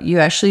 you're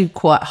actually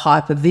quite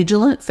hyper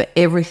vigilant for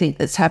everything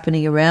that's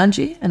happening around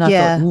you. And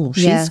I thought,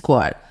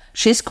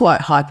 she's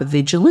quite hyper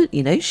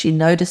vigilant. She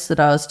noticed that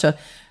I was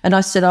and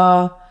I said,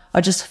 I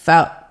just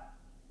felt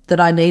that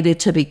I needed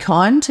to be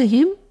kind to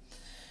him.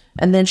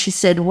 And then she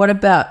said, what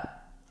about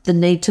the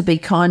need to be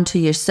kind to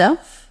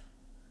yourself?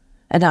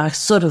 And I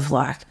sort of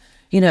I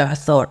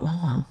thought,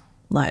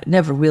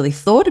 never really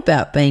thought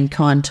about being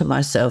kind to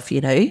myself,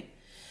 And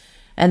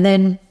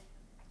then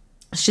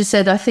she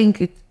said,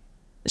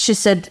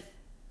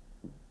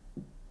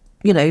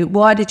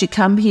 why did you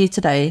come here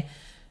today?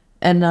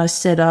 And I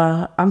said,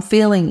 I'm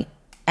feeling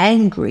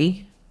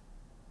angry,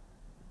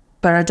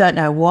 but I don't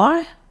know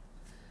why.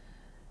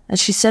 And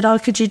she said,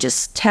 could you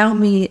just tell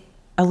me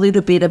a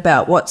little bit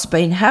about what's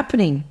been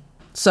happening?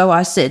 So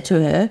I said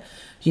to her,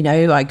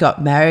 I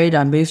got married,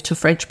 I moved to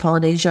French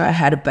Polynesia, I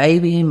had a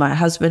baby, my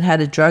husband had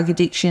a drug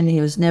addiction,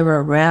 he was never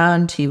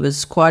around, he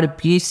was quite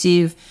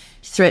abusive,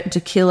 he threatened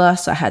to kill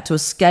us, I had to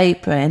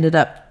escape, I ended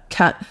up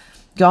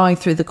going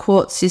through the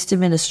court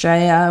system in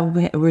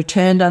Australia,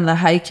 returned on the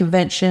Hague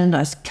Convention,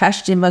 I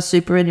cashed in my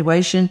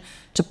superannuation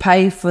to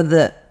pay for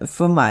the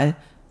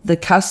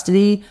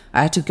custody.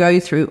 I had to go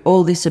through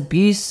all this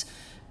abuse,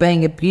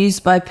 being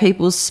abused by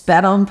people,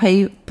 spat on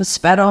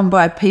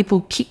by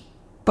people, kicked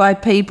by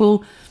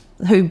people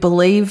who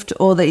believed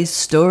all these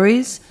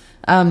stories.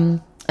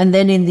 And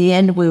then in the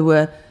end,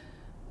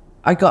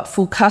 I got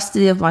full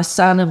custody of my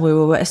son and we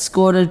were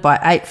escorted by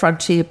 8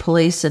 frontier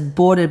police and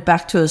boarded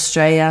back to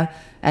Australia.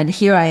 And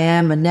here I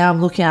am, and now I'm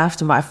looking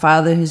after my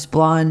father who's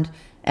blind,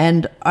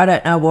 and I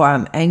don't know why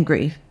I'm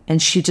angry. And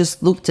she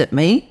just looked at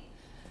me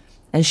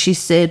and she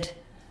said,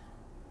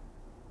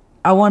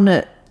 I want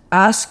to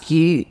ask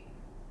you,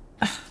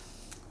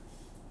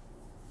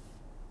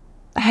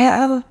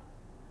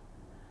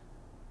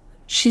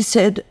 she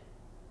said,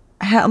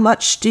 how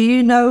much do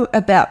you know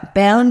about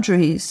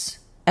boundaries?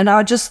 And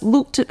I just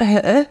looked at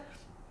her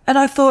and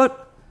I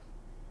thought,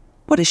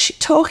 what is she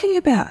talking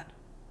about?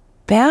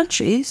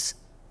 Boundaries?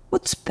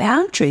 What's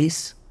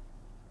boundaries?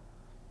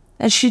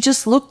 And she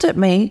just looked at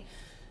me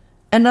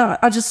and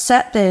I just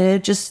sat there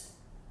just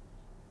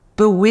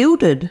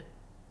bewildered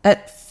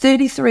at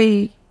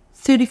 33,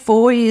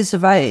 34 years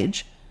of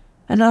age.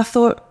 And I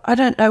thought, I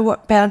don't know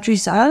what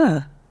boundaries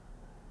are.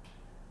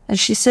 And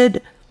she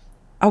said,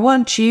 I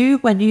want you,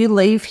 when you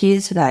leave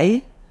here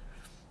today,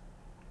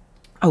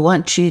 I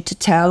want you to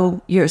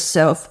tell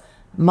yourself,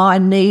 my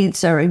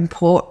needs are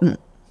important.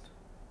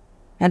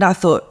 And I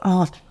thought,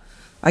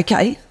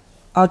 okay,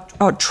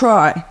 I'll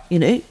try,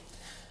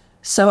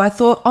 So I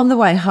thought on the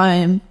way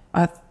home,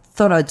 I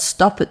thought I'd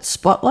stop at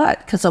Spotlight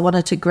because I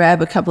wanted to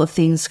grab a couple of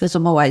things because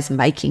I'm always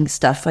making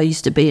stuff. I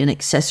used to be an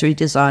accessory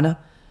designer.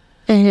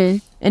 Mm-hmm.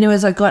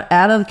 Anyways, I got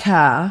out of the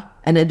car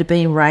and it had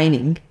been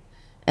raining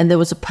and there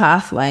was a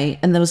pathway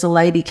and there was a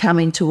lady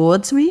coming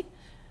towards me.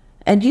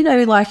 And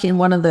like in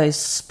one of those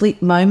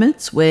split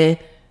moments where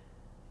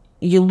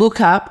you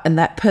look up and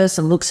that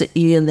person looks at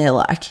you and they're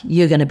like,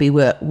 you're going to be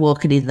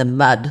walking in the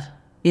mud,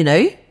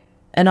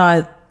 And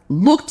I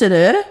looked at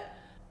her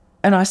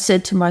and I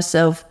said to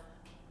myself,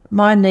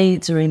 my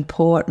needs are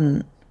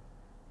important.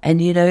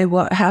 And you know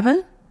what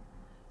happened?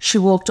 She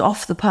walked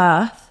off the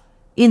path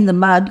in the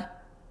mud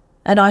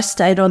and I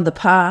stayed on the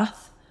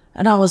path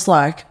and I was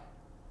like,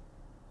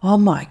 oh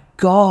my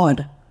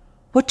God,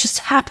 what just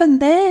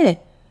happened there?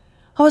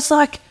 I was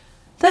like,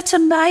 that's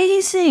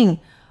amazing.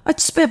 I'd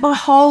spent my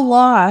whole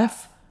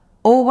life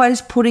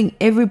always putting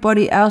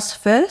everybody else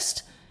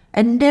first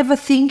and never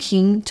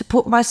thinking to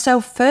put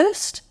myself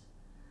first.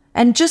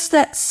 And just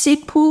that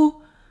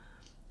simple,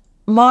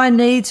 my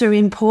needs are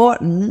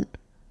important,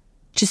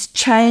 just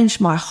changed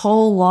my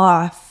whole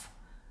life,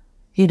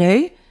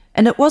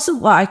 And it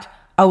wasn't like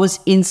I was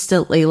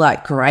instantly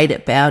great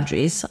at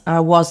boundaries. I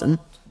wasn't.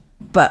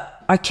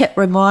 But I kept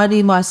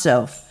reminding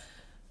myself,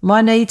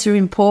 my needs are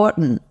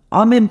important.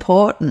 I'm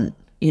important,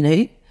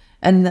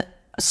 And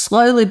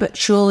slowly but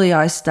surely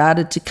I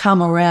started to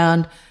come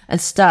around and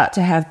start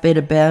to have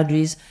better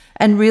boundaries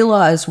and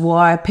realize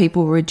why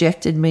people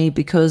rejected me,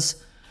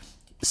 because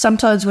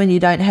sometimes when you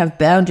don't have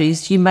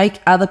boundaries, you make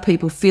other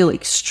people feel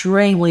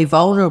extremely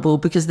vulnerable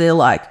because they're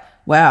like,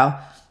 wow,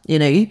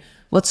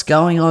 what's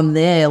going on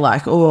there?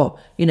 Like, or,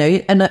 you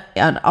know, and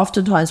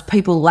oftentimes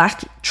people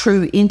lack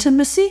true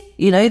intimacy.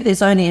 You know,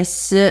 there's only a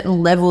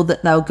certain level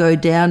that they'll go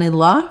down in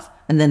life,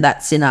 and then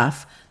that's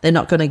enough. They're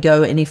not going to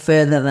go any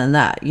further than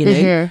that, you know.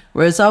 Mm-hmm.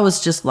 Whereas I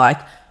was like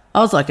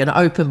an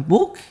open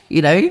book,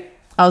 you know.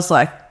 I was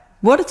like,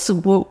 what's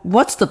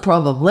the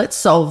problem? Let's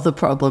solve the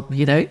problem,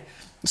 you know.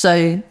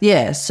 So,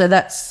 yeah, so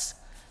that's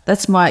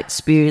my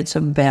experience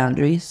on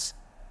boundaries.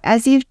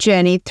 As you've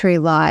journeyed through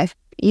life,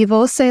 you've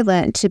also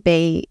learned to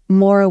be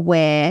more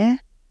aware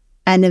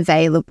and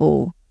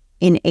available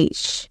in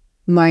each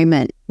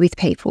moment with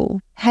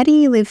people. How do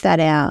you live that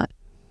out?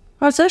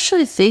 I was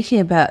actually thinking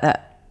about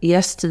that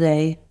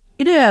yesterday.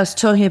 You know, I was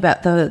talking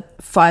about the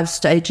 5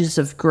 stages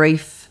of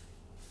grief,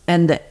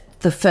 and that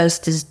the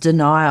first is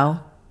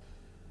denial.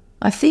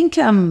 I think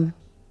a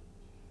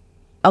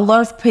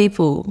lot of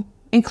people,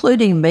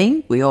 including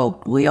me, we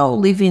all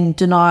live in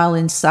denial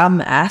in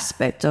some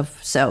aspect of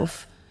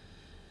self.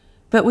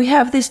 But we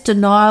have this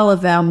denial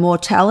of our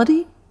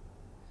mortality.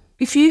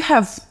 If you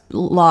have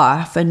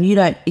life and you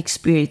don't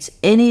experience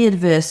any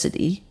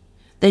adversity,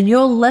 then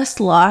you're less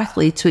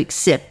likely to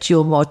accept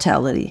your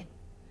mortality.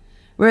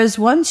 Whereas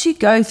once you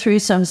go through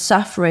some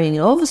suffering,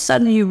 all of a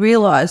sudden you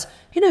realise,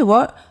 you know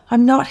what,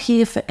 I'm not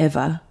here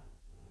forever.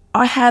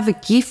 I have a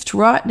gift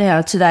right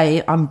now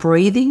today. I'm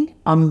breathing,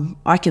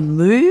 I can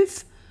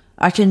move,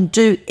 I can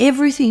do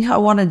everything I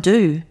want to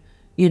do,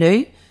 you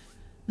know.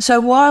 So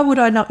why would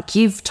I not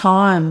give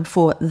time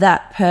for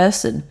that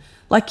person?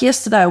 Like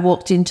yesterday I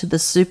walked into the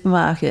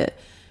supermarket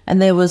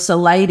and there was a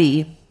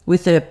lady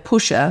with a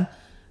pusher,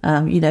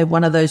 you know,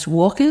 one of those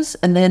walkers,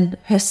 and then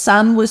her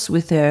son was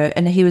with her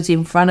and he was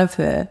in front of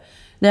her.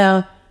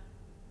 Now,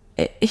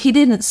 he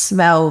didn't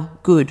smell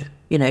good,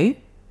 you know,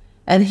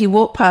 and he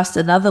walked past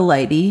another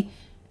lady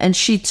and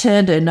she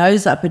turned her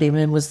nose up at him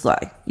and was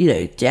like, you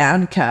know,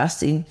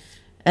 downcasting.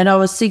 And I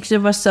was thinking to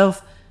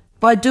myself,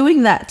 by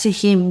doing that to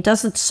him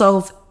doesn't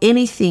solve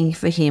anything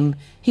for him.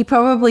 He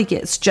probably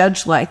gets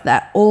judged like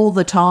that all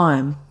the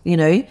time, you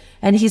know.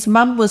 And his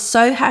mum was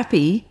so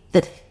happy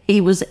that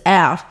he was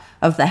out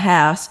of the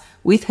house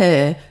with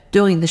her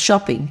doing the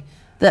shopping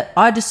that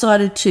I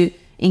decided to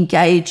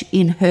engage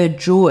in her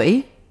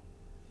joy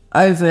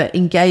over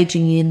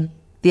engaging in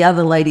the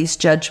other lady's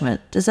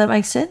judgment. Does that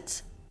make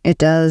sense? It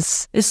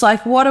does. It's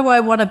like, what do I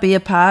want to be a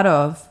part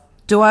of?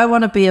 Do I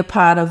want to be a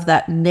part of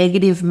that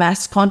negative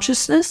mass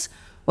consciousness,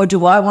 or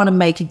do I want to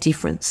make a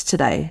difference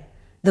today?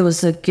 There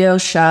was a girl,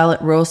 Charlotte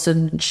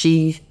Rawson,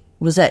 she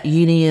was at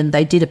uni and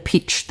they did a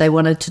pitch. They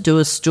wanted to do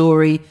a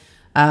story,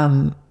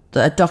 a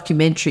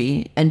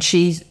documentary, and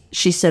she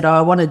said,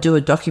 I want to do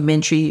a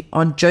documentary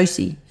on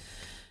Josie.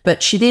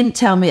 But she didn't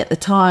tell me at the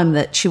time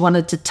that she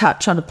wanted to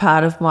touch on a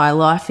part of my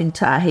life in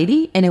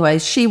Tahiti.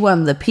 Anyways, she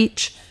won the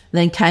pitch,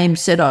 then came,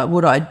 said,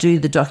 would I do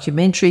the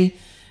documentary?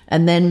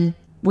 And then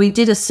we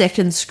did a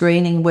second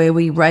screening where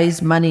we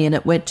raised money and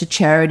it went to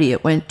charity.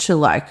 It went to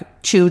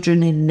like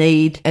children in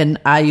need and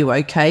Are You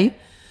OK?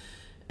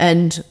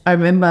 And I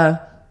remember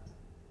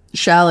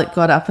Charlotte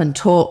got up and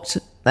talked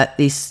at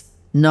this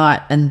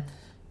night and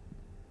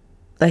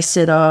they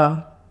said,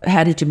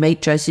 how did you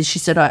meet Josie? She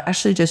said, I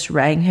actually just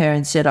rang her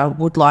and said, I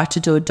would like to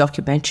do a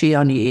documentary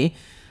on you.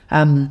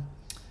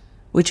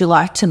 Would you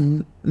like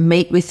to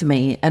meet with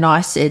me? And I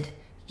said,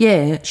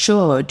 yeah,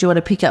 sure. Do you want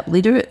to pick up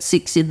litter at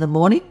 6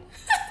 a.m?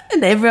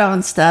 And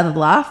everyone started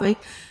laughing.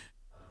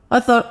 I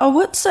thought,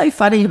 what's so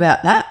funny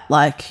about that?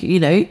 Like,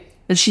 you know,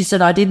 and she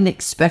said, I didn't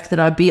expect that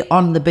I'd be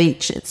on the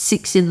beach at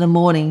 6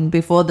 a.m.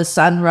 before the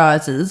sun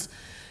rises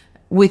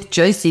with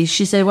Josie.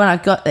 She said, when I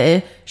got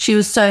there, she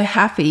was so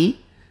happy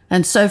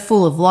and so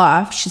full of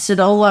life. She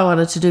said, all I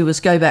wanted to do was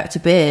go back to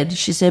bed.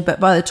 She said, but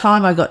by the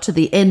time I got to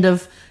the end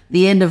of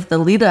the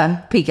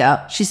litter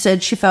pickup, she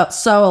said she felt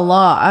so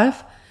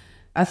alive.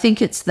 I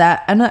think it's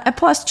that. And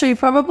plus too,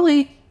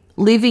 probably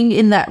living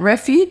in that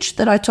refuge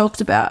that I talked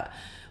about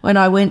when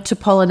I went to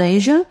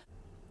Polynesia,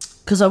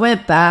 because I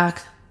went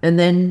back and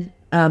then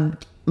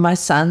my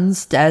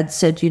son's dad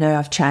said, you know,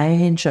 I've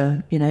changed,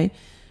 or, you know,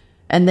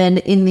 and then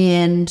in the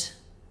end,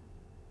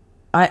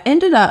 I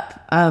ended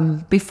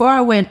up, before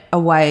I went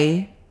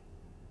away,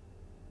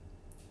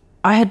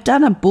 I had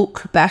done a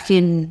book back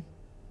in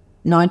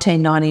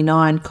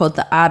 1999 called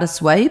The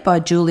Artist's Way by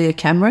Julia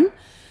Cameron.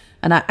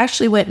 And I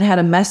actually went and had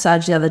a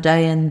massage the other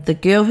day, and the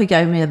girl who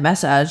gave me a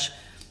massage,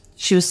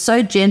 she was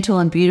so gentle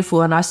and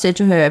beautiful. And I said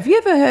to her, have you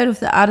ever heard of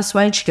The Artist's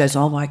Way? And she goes,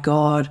 oh my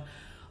God,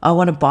 I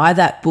want to buy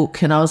that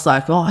book. And I was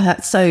like, oh,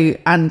 that's so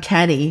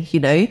uncanny, you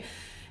know.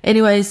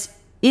 Anyways,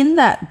 in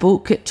that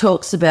book, it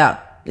talks about,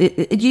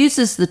 it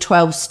uses the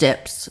 12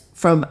 steps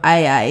from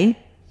AA,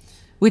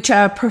 which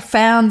are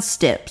profound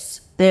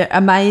steps. They're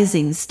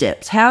amazing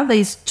steps. How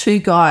these two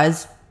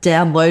guys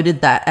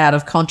downloaded that out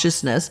of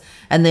consciousness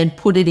and then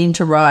put it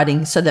into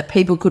writing so that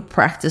people could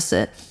practice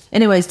it.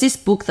 Anyways, this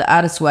book, The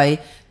Artist's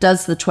Way,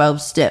 does the 12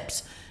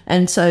 steps.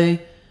 And so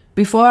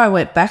before I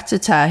went back to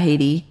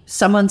Tahiti,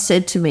 someone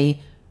said to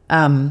me,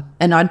 and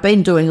I'd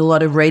been doing a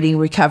lot of reading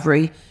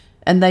recovery,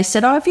 and they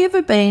said, have you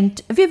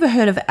ever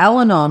heard of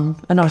Al-Anon?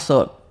 And I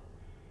thought,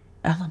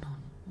 Al-Anon?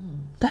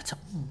 That's,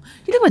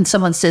 you know, when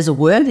someone says a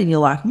word and you're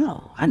like,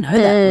 no, I know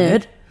that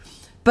word.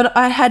 But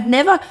I'd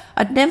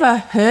never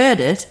heard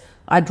it.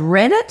 I'd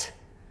read it.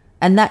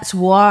 And that's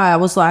why I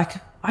was like,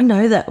 I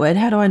know that word.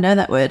 How do I know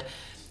that word?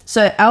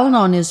 So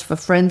Al-Anon is for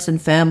friends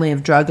and family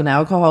of drug and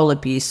alcohol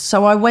abuse.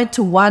 So I went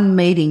to one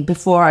meeting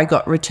before I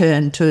got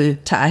returned to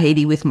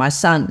Tahiti with my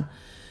son.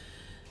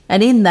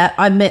 And in that,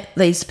 I met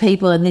these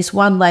people, and this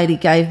one lady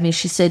gave me,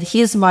 she said,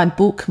 here's my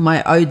book,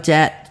 my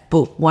ODAT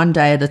book, One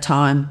Day at a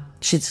Time.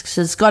 She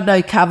says, it's got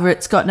no cover,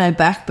 it's got no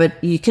back,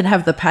 but you can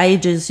have the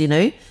pages, you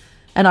know.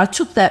 And I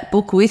took that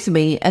book with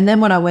me, and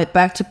then when I went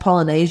back to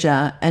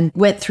Polynesia and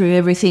went through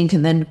everything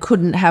and then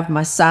couldn't have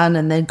my son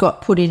and then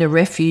got put in a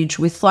refuge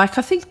with, like,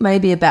 I think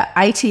maybe about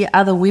 80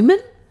 other women,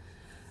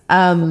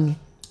 man,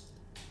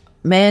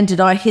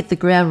 did I hit the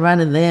ground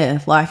running there.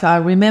 Like, I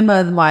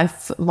remember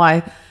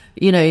my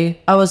you know,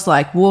 I was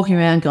like walking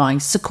around going,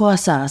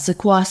 Sequasa,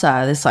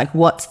 Sequasa. It's like,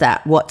 what's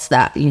that? What's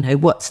that? You know,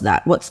 what's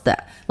that? What's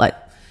that? Like,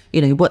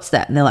 you know, what's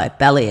that? And they're like,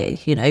 ballet,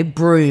 you know,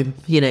 broom,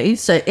 you know.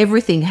 So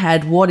everything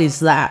had, what is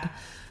that?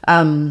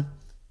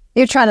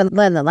 You're trying to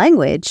learn the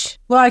language.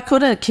 Well, I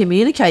couldn't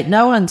communicate.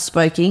 No one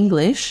spoke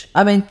English.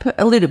 I mean,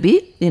 a little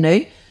bit, you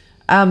know.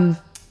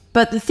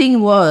 But the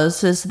thing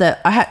is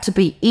that I had to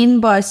be in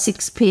by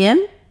 6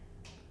 p.m.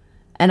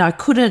 and I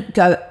couldn't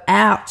go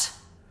out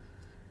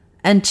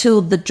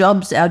until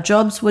our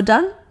jobs were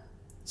done.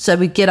 So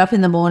we'd get up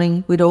in the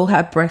morning, we'd all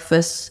have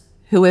breakfast,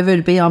 whoever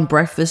would be on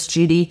breakfast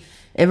duty,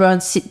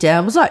 everyone sit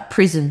down. It was like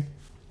prison.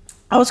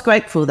 I was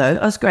grateful though.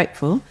 I was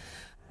grateful.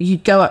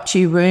 You'd go up to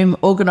your room,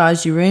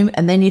 organise your room,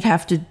 and then you'd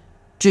have to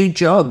do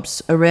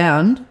jobs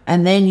around,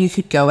 and then you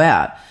could go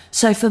out.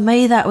 So for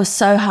me, that was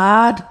so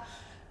hard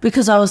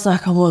because I was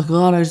like, oh my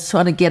God, I just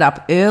want to get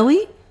up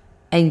early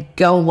and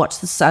go and watch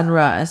the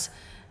sunrise.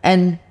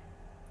 And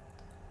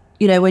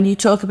you know, when you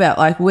talk about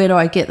like, where do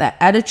I get that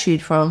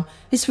attitude from?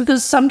 It's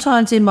because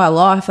sometimes in my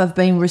life I've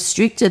been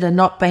restricted and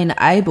not been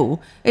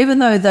able, even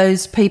though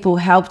those people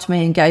helped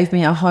me and gave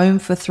me a home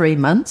for 3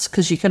 months,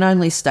 because you can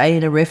only stay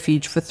in a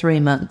refuge for 3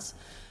 months.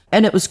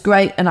 And it was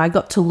great. And I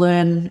got to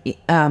learn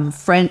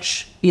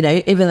French, you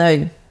know, even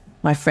though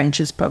my French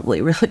is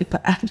probably really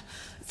bad.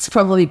 It's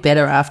probably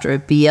better after a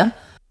beer.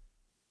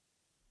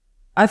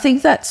 I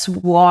think that's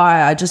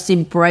why I just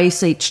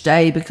embrace each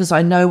day, because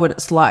I know what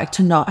it's like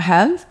to not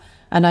have.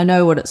 And I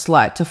know what it's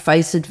like to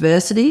face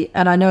adversity,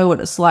 and I know what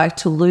it's like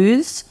to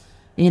lose,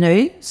 you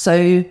know.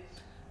 So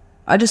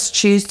I just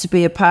choose to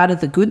be a part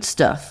of the good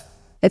stuff.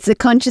 It's a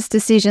conscious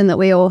decision that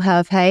we all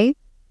have, hey?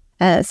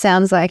 It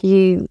sounds like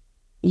you,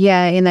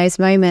 in those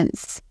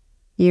moments,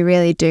 you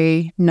really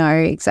do know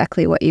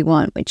exactly what you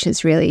want, which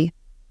is really,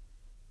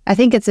 I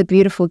think it's a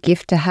beautiful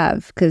gift to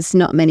have, because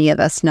not many of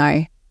us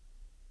know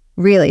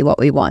really what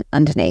we want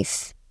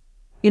underneath.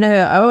 You know,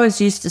 I always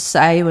used to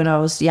say when I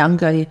was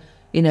younger,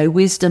 you know,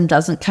 wisdom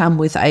doesn't come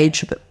with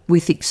age, but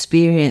with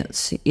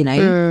experience, you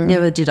know.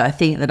 Never did I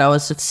think that I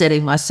was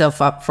setting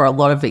myself up for a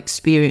lot of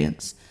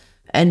experience,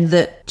 and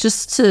that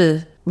just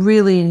to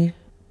really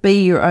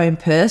be your own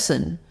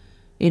person,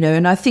 you know.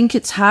 And I think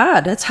it's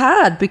hard. It's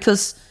hard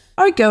because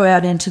I go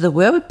out into the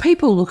world,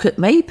 people look at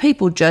me,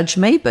 people judge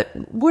me, but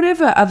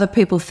whatever other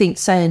people think,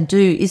 say and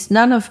do is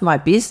none of my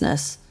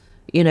business,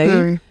 you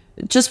know.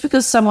 Just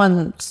because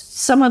someone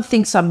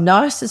thinks I'm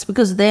nice, it's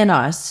because they're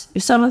nice.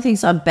 If someone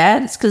thinks I'm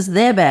bad, it's because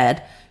they're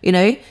bad. You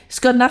know, it's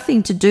got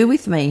nothing to do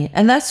with me.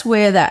 And that's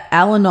where that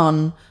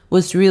Al-Anon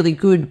was really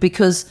good,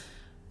 because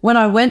when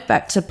I went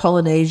back to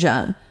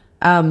Polynesia,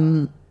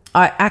 I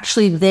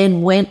actually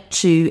then went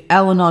to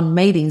Al-Anon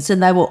meetings,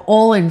 and they were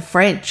all in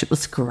French. It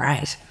was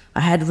great.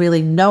 I had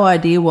really no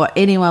idea what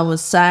anyone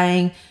was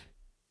saying.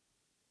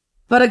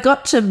 But I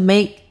got to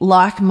meet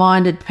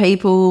like-minded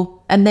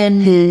people, and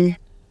then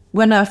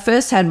when I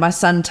first had my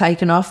son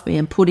taken off me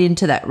and put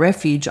into that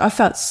refuge, I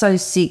felt so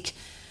sick,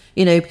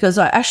 you know, because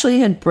I actually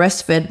had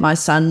breastfed my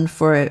son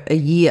for a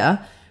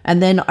year,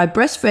 and then I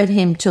breastfed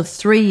him till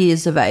 3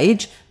 years of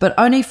age, but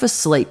only for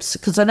sleeps,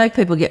 because I know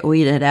people get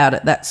weirded out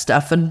at that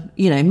stuff, and,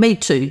 you know, me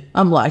too.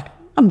 I'm a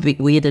bit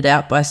weirded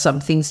out by some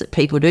things that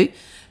people do.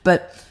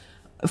 But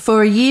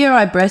for a year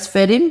I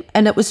breastfed him,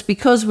 and it was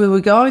because we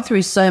were going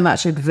through so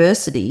much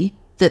adversity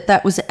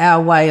that was our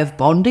way of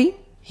bonding.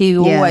 He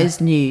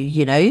always knew,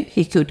 you know,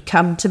 he could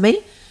come to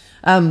me,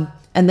 and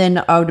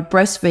then I would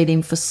breastfeed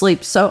him for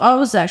sleep. So I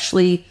was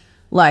actually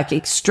like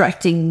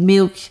extracting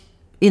milk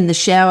in the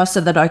shower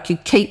so that I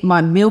could keep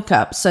my milk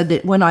up, so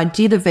that when I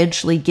did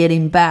eventually get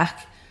him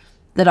back,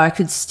 that I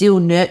could still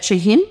nurture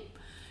him,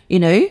 you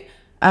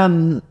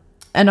know.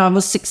 And I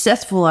was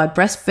successful. I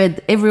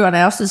breastfed everyone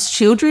else's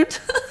children.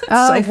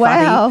 Oh, so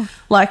wow. Funny.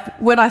 Like,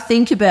 when I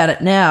think about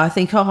it now, I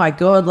think, oh, my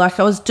God, like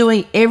I was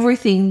doing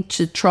everything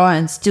to try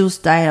and still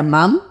stay a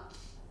mum,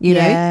 you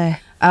know,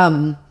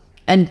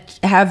 and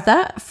have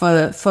that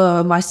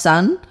for my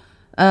son.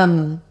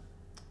 And,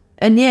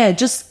 yeah,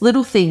 just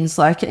little things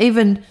like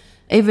even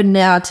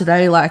now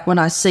today, like when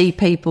I see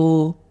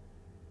people,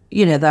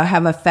 you know, they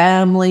have a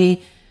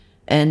family,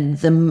 and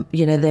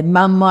their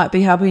mum might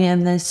be helping.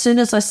 And as soon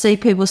as I see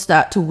people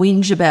start to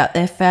whinge about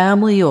their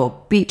family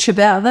or bitch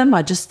about them,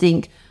 I just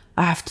think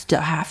I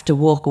have to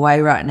walk away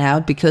right now,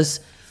 because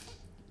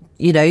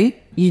you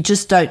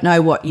just don't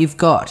know what you've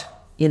got.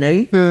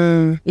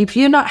 If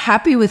you're not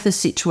happy with the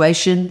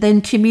situation, then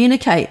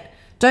communicate.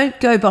 Don't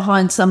go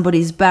behind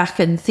somebody's back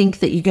and think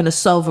that you're going to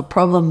solve a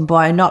problem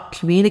by not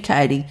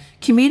communicating.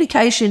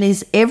 Communication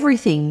is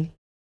everything.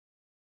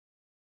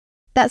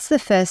 That's the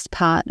first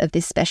part of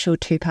this special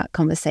 2-part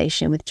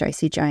conversation with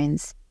Josie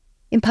Jones.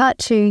 In part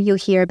 2, you'll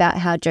hear about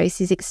how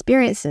Josie's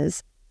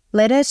experiences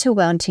led her to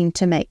wanting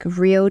to make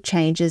real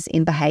changes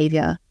in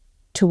behaviour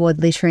toward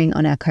littering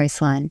on our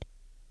coastline.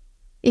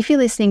 If you're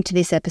listening to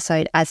this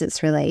episode as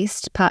it's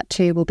released, part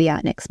 2 will be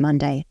out next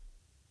Monday.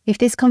 If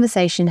this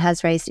conversation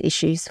has raised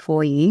issues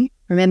for you,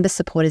 remember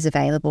support is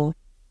available.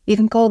 You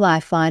can call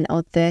Lifeline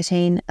on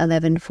 13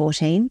 11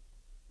 14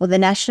 or the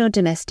National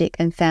Domestic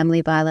and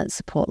Family Violence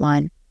Support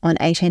Line on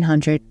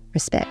 1800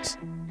 RESPECT.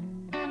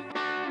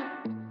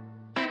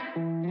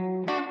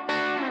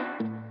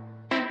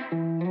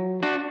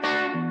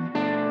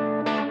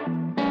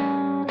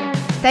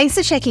 Thanks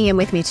for checking in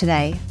with me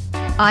today.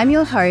 I'm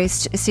your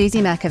host,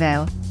 Susie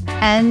McAvale,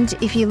 and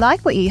if you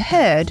like what you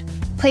heard,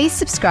 please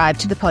subscribe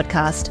to the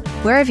podcast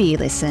wherever you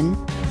listen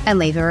and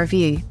leave a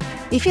review.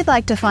 If you'd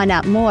like to find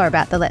out more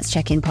about the Let's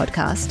Check In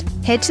podcast,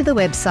 head to the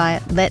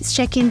website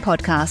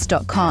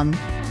letscheckinpodcast.com,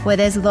 where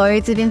there's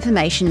loads of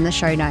information in the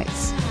show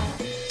notes.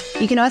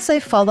 You can also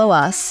follow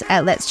us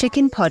at Let's Check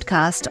In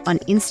Podcast on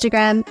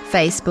Instagram,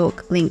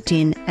 Facebook,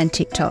 LinkedIn and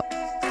TikTok.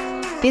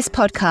 This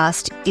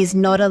podcast is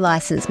not a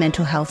licensed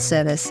mental health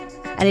service,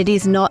 and it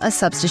is not a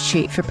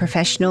substitute for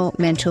professional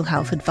mental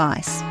health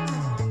advice.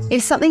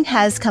 If something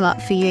has come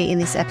up for you in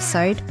this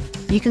episode,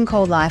 you can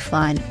call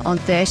Lifeline on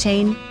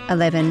 13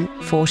 11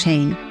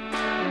 14.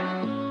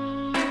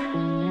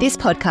 This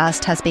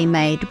podcast has been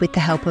made with the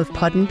help of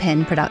Pod and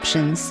Pen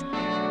Productions.